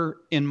younger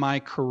in my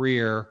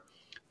career,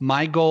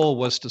 my goal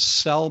was to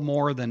sell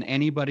more than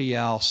anybody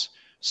else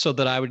so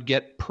that I would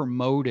get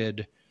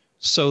promoted,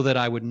 so that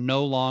I would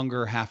no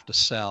longer have to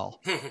sell.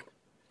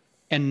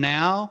 And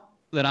now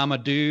that I'm a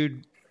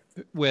dude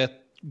with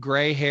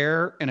gray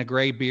hair and a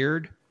gray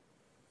beard,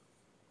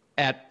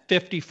 at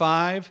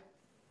 55,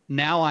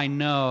 now I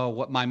know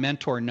what my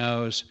mentor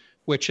knows.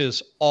 which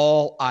is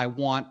all I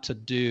want to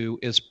do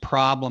is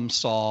problem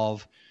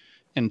solve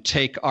and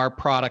take our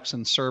products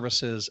and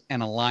services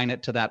and align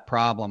it to that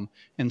problem.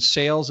 And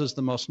sales is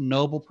the most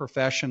noble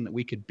profession that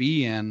we could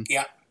be in.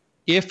 Yeah.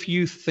 If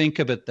you think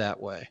of it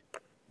that way.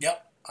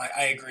 Yep.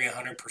 I agree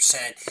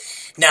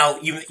 100%. Now,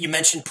 you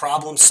mentioned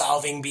problem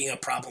solving, being a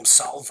problem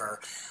solver.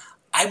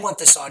 I want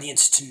this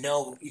audience to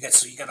know, you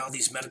got all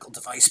these medical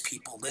device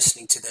people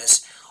listening to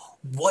this,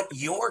 what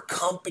your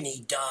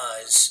company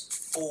does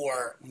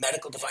for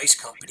medical device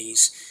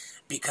companies,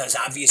 because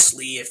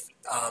obviously if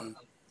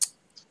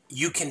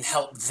you can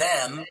help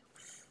them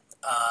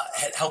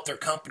help their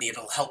company,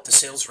 it'll help the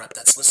sales rep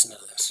that's listening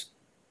to this.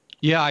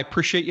 Yeah, I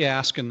appreciate you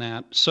asking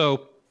that.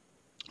 So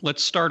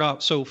let's start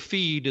off. So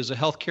Feed is a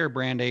healthcare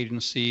brand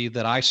agency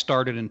that I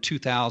started in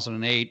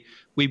 2008.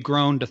 We've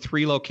grown to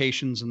 3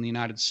 locations in the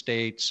United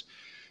States.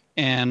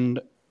 And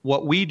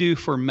what we do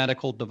for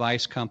medical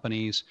device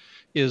companies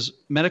is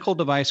medical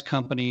device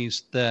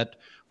companies that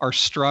are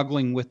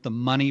struggling with the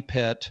money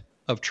pit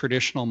of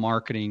traditional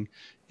marketing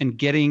and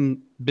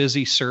getting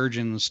busy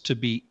surgeons to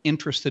be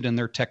interested in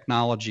their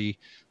technology.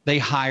 They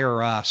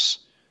hire us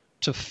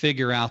to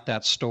figure out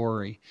that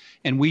story.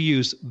 And we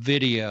use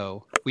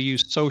video, we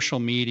use social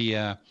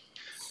media,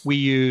 we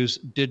use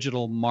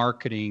digital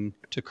marketing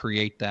to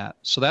create that.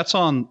 So that's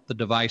on the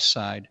device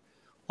side.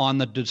 On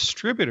the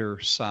distributor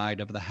side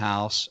of the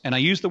house, and I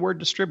use the word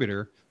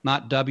distributor,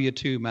 not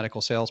W-2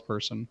 medical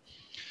salesperson.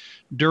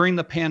 During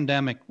the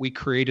pandemic, we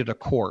created a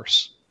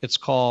course. It's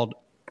called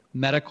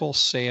Medical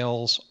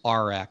Sales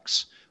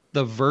RX,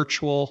 the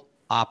virtual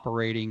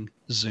operating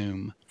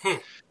Zoom.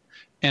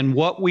 And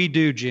what we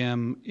do,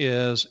 Jim,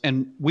 is,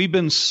 and we've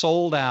been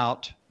sold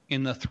out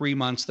in the 3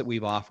 months that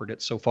we've offered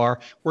it so far.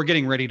 We're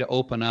getting ready to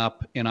open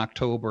up in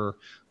October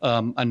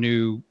a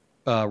new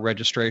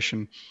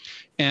registration.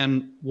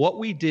 And what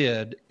we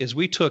did is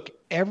we took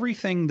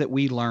everything that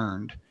we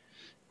learned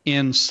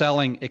in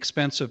selling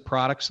expensive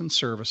products and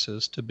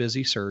services to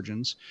busy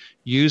surgeons,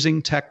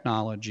 using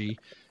technology,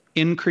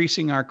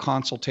 increasing our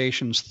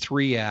consultations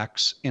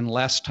 3x in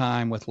less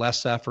time with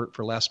less effort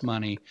for less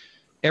money.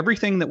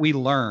 Everything that we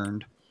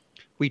learned,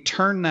 we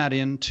turn that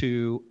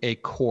into a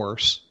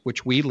course,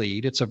 which we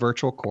lead. It's a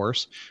virtual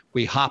course.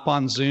 We hop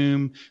on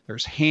Zoom.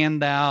 There's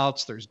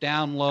handouts, there's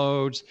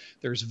downloads,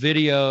 there's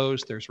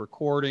videos, there's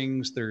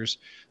recordings, there's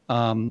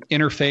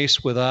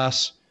interface with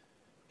us,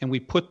 and we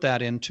put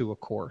that into a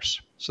course.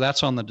 So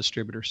that's on the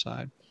distributor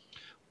side.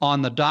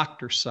 On the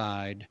doctor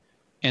side,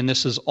 and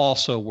this is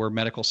also where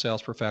medical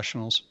sales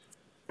professionals,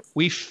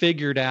 we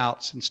figured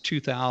out since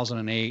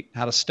 2008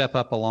 how to step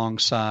up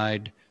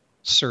alongside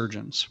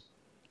surgeons,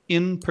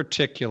 in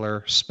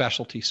particular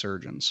specialty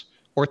surgeons,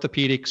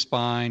 orthopedic,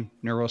 spine,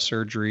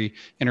 neurosurgery,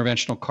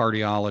 interventional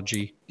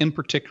cardiology, in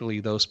particularly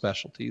those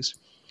specialties.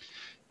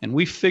 And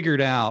we figured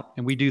out,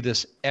 and we do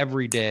this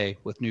every day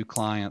with new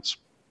clients,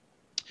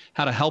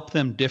 how to help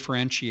them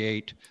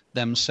differentiate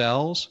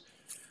themselves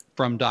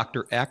from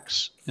Dr.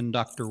 X and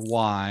Dr.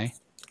 Y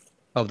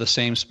of the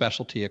same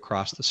specialty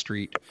across the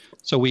street.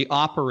 So we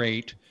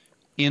operate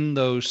in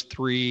those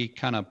 3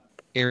 kind of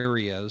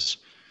areas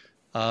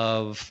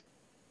of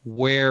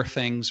where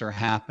things are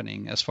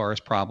happening as far as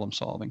problem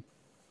solving.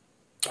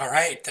 All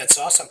right, that's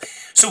awesome.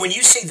 So when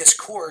you say this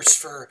course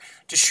for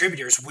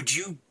distributors, would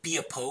you be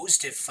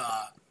opposed if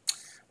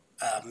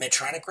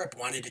Medtronic rep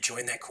wanted to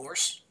join that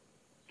course?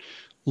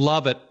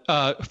 Love it.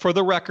 For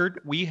the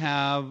record, we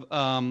have,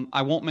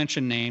 I won't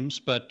mention names,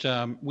 but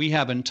we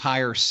have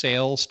entire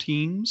sales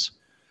teams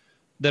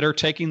that are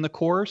taking the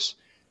course.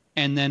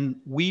 And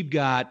then we've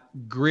got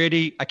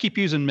gritty, I keep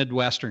using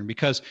Midwestern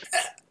because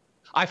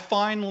I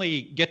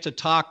finally get to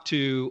talk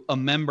to a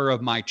member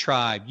of my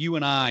tribe. You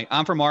and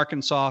I'm from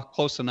Arkansas,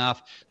 close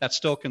enough. That's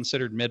still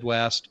considered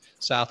Midwest,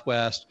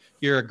 Southwest.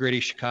 You're a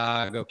gritty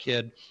Chicago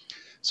kid.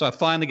 So I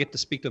finally get to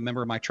speak to a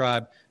member of my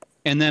tribe.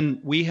 And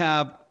then we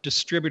have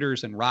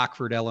distributors in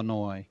Rockford,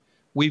 Illinois.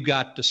 We've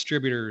got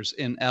distributors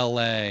in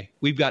LA.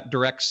 We've got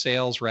direct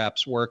sales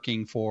reps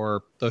working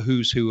for the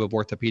who's who of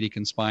orthopedic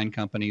and spine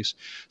companies.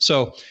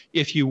 So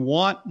if you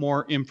want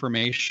more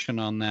information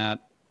on that,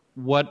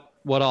 what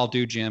I'll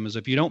do, Jim, is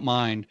if you don't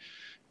mind,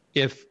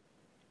 if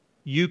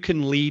you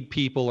can lead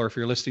people, or if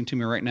you're listening to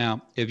me right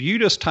now, if you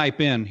just type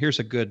in, here's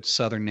a good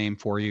Southern name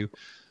for you,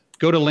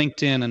 go to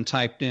LinkedIn and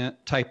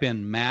type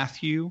in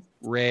Matthew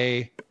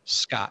Ray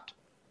Scott.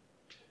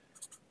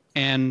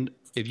 And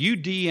if you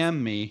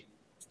DM me,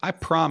 I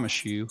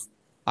promise you,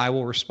 I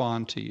will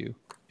respond to you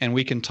and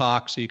we can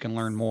talk so you can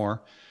learn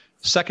more.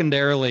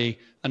 Secondarily,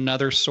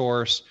 another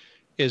source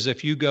is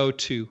if you go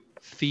to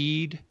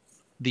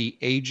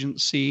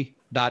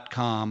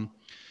feedtheagency.com,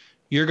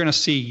 you're going to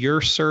see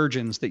your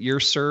surgeons that you're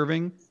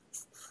serving.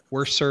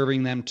 We're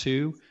serving them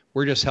too.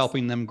 We're just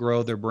helping them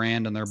grow their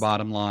brand and their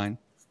bottom line.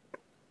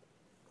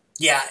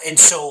 Yeah. And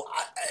so,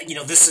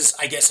 this is,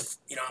 I guess, if,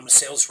 I'm a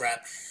sales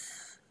rep,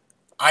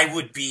 I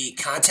would be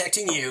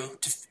contacting you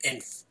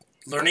and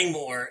learning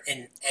more.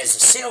 And as a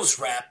sales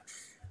rep,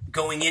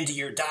 going into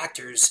your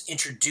doctors,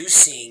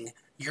 introducing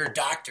your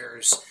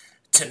doctors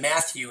to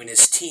Matthew and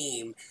his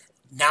team,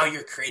 now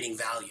you're creating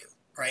value,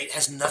 right? It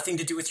has nothing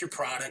to do with your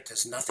product,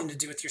 has nothing to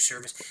do with your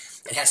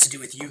service. It has to do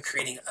with you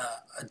creating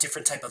a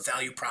different type of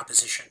value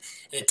proposition.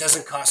 And it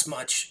doesn't cost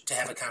much to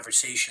have a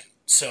conversation.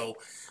 So,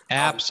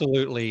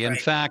 absolutely. In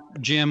right.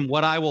 fact, Jim,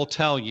 what I will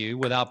tell you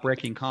without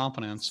breaking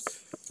confidence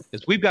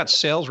is we've got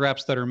sales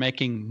reps that are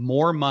making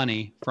more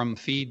money from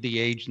Feed the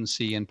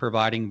Agency and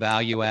providing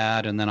value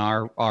add, and then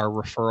our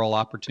referral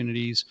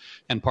opportunities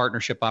and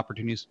partnership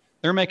opportunities.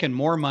 They're making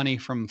more money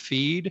from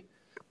Feed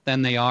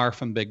than they are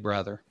from Big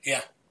Brother.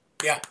 Yeah.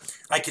 Yeah.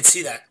 I could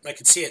see that. I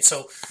could see it.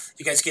 So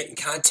you guys get in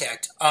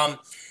contact.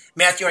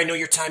 Matthew, I know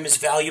your time is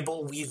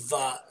valuable. We've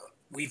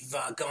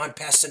gone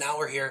past an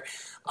hour here.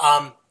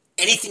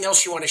 Anything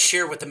else you want to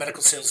share with the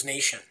Medical Sales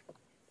Nation?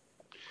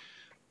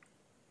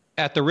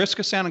 At the risk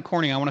of sounding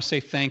corny, I want to say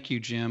thank you,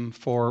 Jim,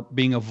 for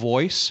being a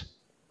voice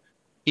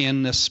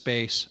in this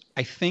space.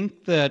 I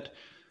think that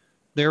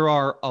there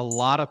are a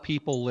lot of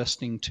people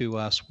listening to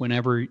us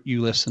whenever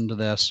you listen to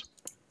this,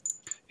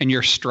 and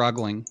you're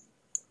struggling.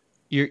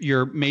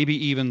 You're maybe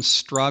even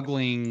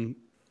struggling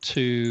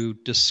to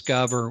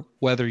discover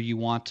whether you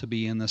want to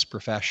be in this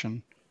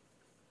profession.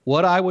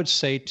 What I would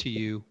say to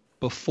you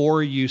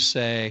before you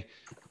say,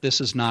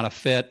 this is not a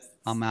fit,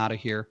 I'm out of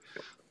here,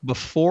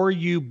 before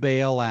you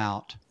bail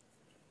out,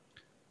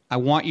 I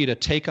want you to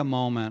take a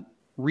moment,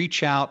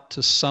 reach out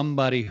to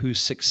somebody who's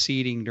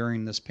succeeding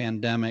during this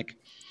pandemic.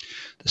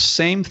 The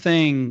same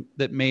thing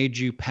that made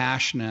you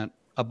passionate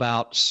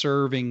about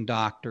serving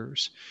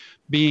doctors,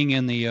 being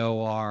in the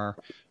OR,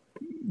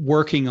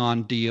 working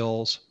on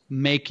deals,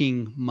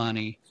 making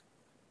money,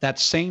 that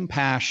same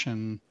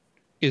passion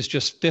is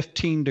just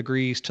 15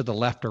 degrees to the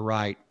left or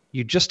right.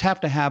 You just have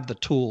to have the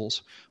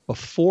tools.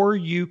 Before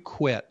you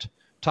quit,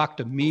 talk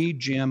to me,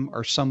 Jim,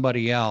 or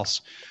somebody else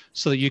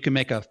so that you can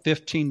make a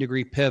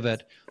 15-degree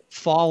pivot,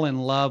 fall in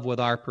love with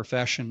our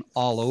profession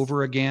all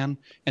over again,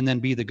 and then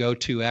be the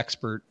go-to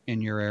expert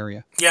in your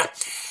area. Yeah.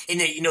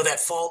 And you know, that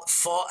fall,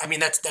 I mean,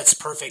 that's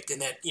perfect.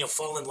 And that, you know,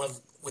 fall in love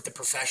with the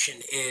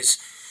profession is,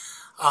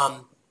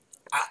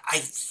 I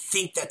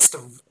think that's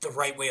the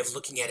right way of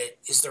looking at it,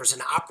 is there's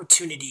an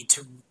opportunity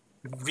to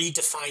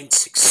redefine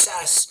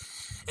success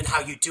and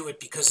how you do it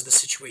because of the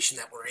situation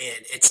that we're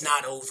in. It's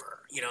not over,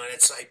 you know, and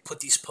I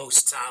put these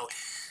posts out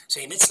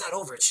saying it's not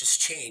over, it's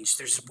just changed.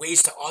 There's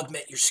ways to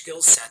augment your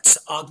skill sets,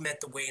 augment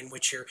the way in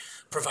which you're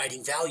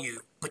providing value,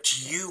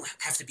 but you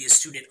have to be a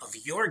student of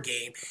your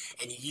game,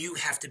 and you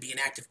have to be an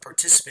active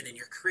participant in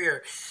your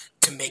career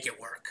to make it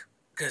work.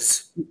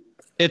 Because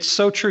it's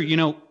so true. You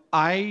know,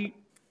 I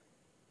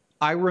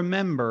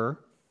remember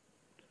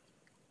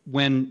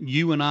when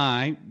you and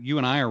I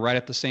are right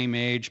at the same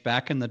age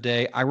back in the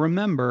day. I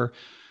remember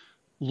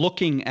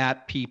looking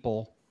at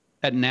people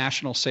at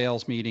national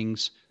sales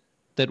meetings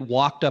that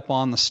walked up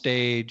on the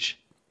stage,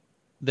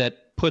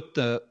 that put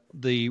the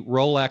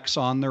Rolex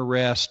on their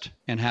wrist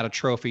and had a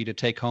trophy to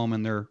take home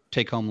in their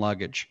take-home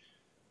luggage.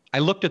 I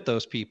looked at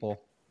those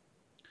people.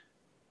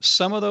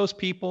 Some of those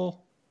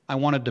people I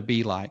wanted to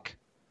be like.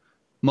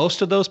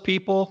 Most of those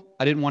people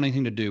I didn't want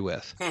anything to do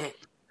with.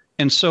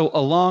 And so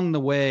along the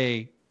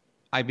way,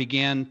 I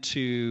began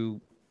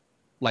to,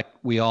 like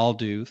we all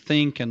do,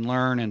 think and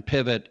learn and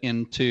pivot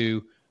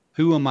into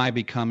who am I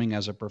becoming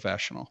as a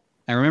professional.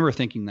 I remember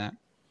thinking that.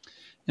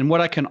 And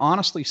what I can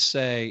honestly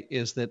say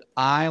is that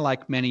I,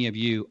 like many of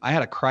you, I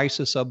had a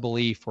crisis of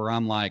belief where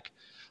I'm like,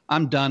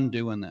 I'm done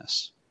doing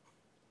this.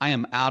 I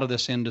am out of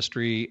this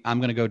industry. I'm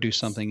going to go do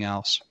something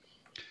else.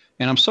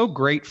 And I'm so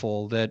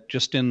grateful that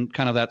just in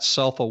kind of that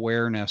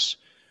self-awareness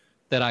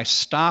that I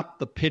stopped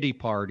the pity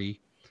party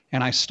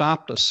and I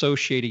stopped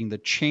associating the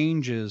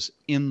changes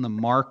in the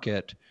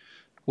market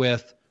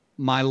with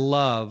my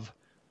love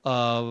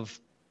of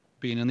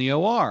being in the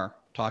OR,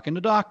 talking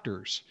to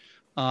doctors,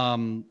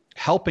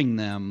 helping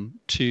them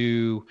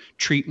to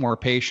treat more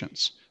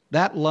patients.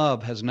 That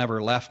love has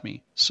never left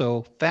me.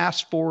 So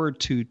fast forward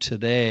to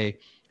today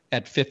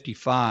at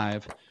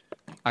 55,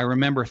 I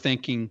remember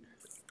thinking,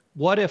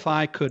 what if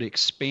I could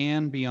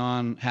expand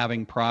beyond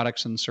having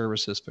products and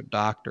services for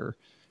doctor?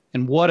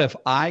 And what if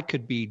I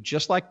could be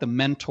just like the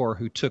mentor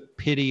who took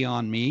pity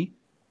on me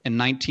in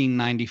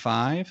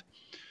 1995?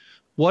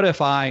 What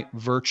if I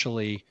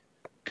virtually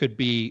could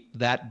be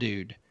that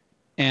dude?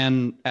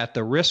 And at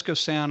the risk of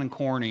sounding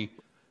corny,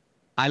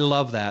 I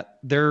love that.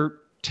 There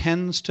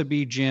tends to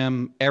be,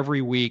 Jim,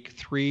 every week,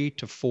 3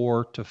 to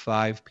 4 to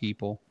 5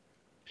 people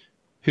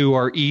who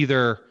are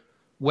either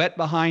wet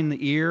behind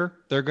the ear,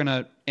 they're going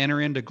to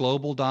enter into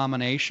global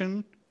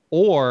domination,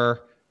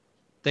 or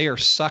they are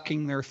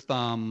sucking their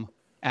thumb,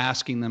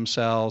 asking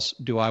themselves,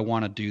 do I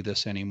want to do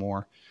this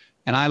anymore?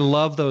 And I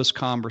love those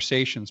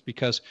conversations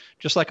because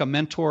just like a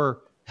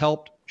mentor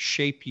helped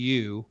shape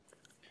you,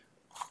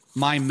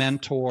 my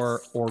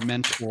mentor or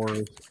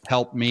mentors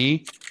helped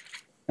me.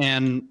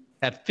 And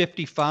at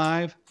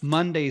 55,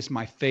 Monday's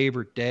my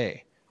favorite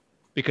day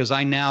because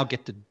I now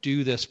get to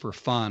do this for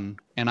fun.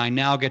 And I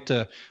now get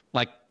to,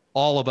 like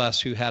all of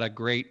us who had a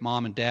great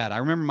mom and dad. I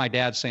remember my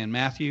dad saying,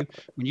 Matthew,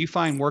 when you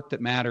find work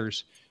that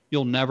matters,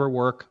 you'll never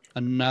work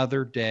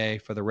another day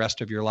for the rest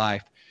of your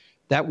life.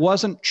 That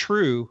wasn't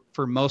true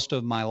for most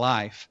of my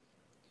life,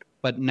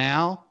 but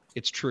now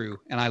it's true.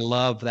 And I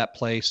love that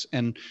place.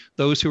 And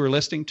those who are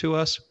listening to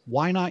us,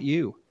 why not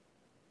you?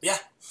 Yeah,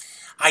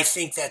 I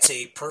think that's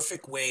a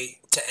perfect way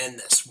to end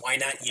this. Why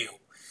not you?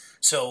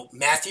 So,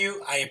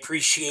 Matthew, I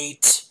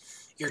appreciate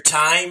your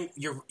time,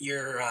 your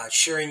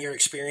sharing your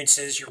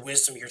experiences, your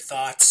wisdom, your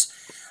thoughts.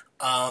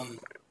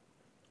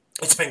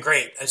 It's been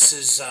great. This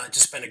has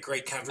just been a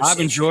great conversation. I've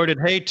enjoyed it.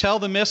 Hey, tell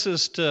the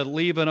missus to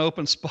leave an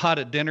open spot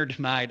at dinner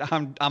tonight.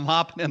 I'm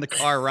hopping in the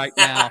car right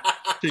now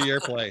to your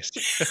place.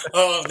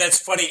 Oh, that's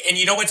funny. And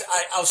you know what?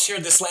 I'll share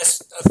this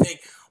last thing.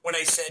 When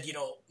I said,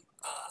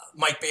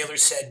 Mike Baylor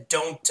said,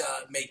 don't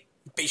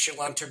base your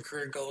long-term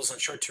career goals on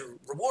short-term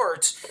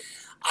rewards.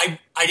 I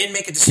didn't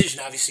make a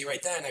decision, obviously,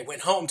 right then. I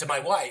went home to my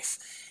wife,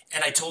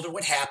 and I told her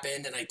what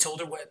happened, and I told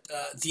her what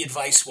the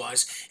advice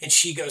was, and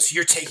she goes,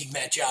 "You're taking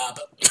that job."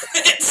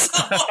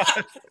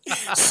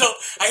 so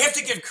I have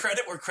to give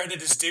credit where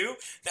credit is due.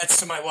 That's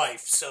to my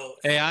wife. So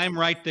hey, I'm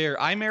right there.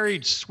 I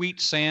married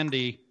Sweet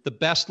Sandy, the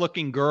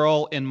best-looking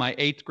girl in my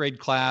 8th grade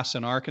class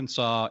in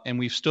Arkansas, and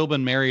we've still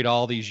been married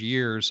all these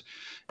years.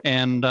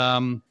 And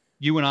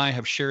you and I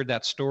have shared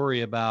that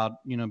story about,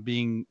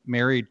 being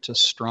married to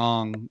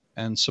strong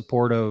and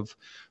supportive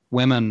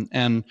women.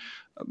 And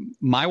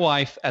my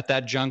wife at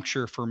that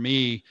juncture for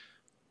me,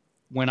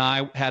 when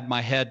I had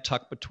my head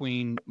tucked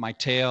between my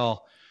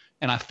tail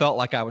and I felt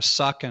like I was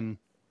sucking,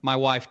 my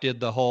wife did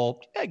the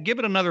whole, give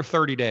it another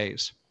 30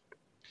 days.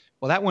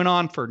 Well, that went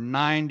on for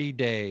 90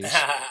 days.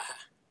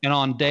 And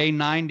on day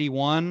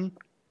 91,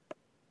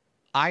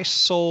 I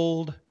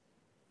sold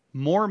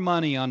more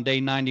money on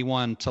day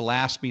 91 to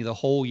last me the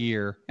whole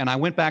year. And I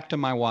went back to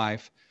my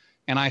wife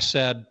and I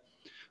said,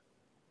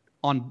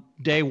 on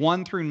day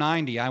 1 through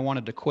 90, I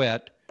wanted to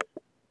quit.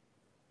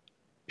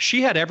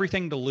 She had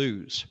everything to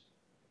lose,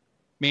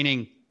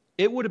 meaning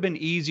it would have been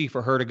easy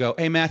for her to go,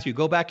 "Hey, Matthew,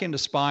 go back into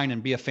spine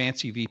and be a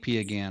fancy VP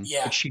again."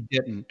 Yeah. But she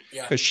didn't,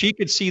 because she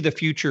could see the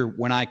future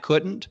when I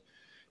couldn't.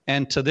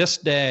 And to this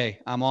day,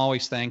 I'm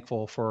always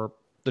thankful for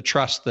the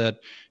trust that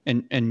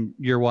and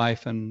your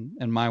wife and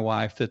my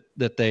wife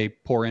that they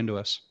pour into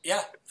us.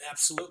 Yeah,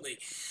 absolutely.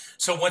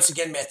 So once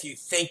again, Matthew,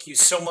 thank you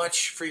so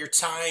much for your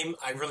time.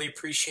 I really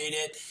appreciate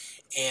it.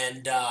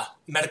 And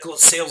Medical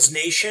Sales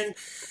Nation,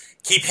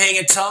 keep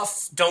hanging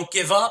tough. Don't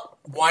give up.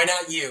 Why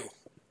not you?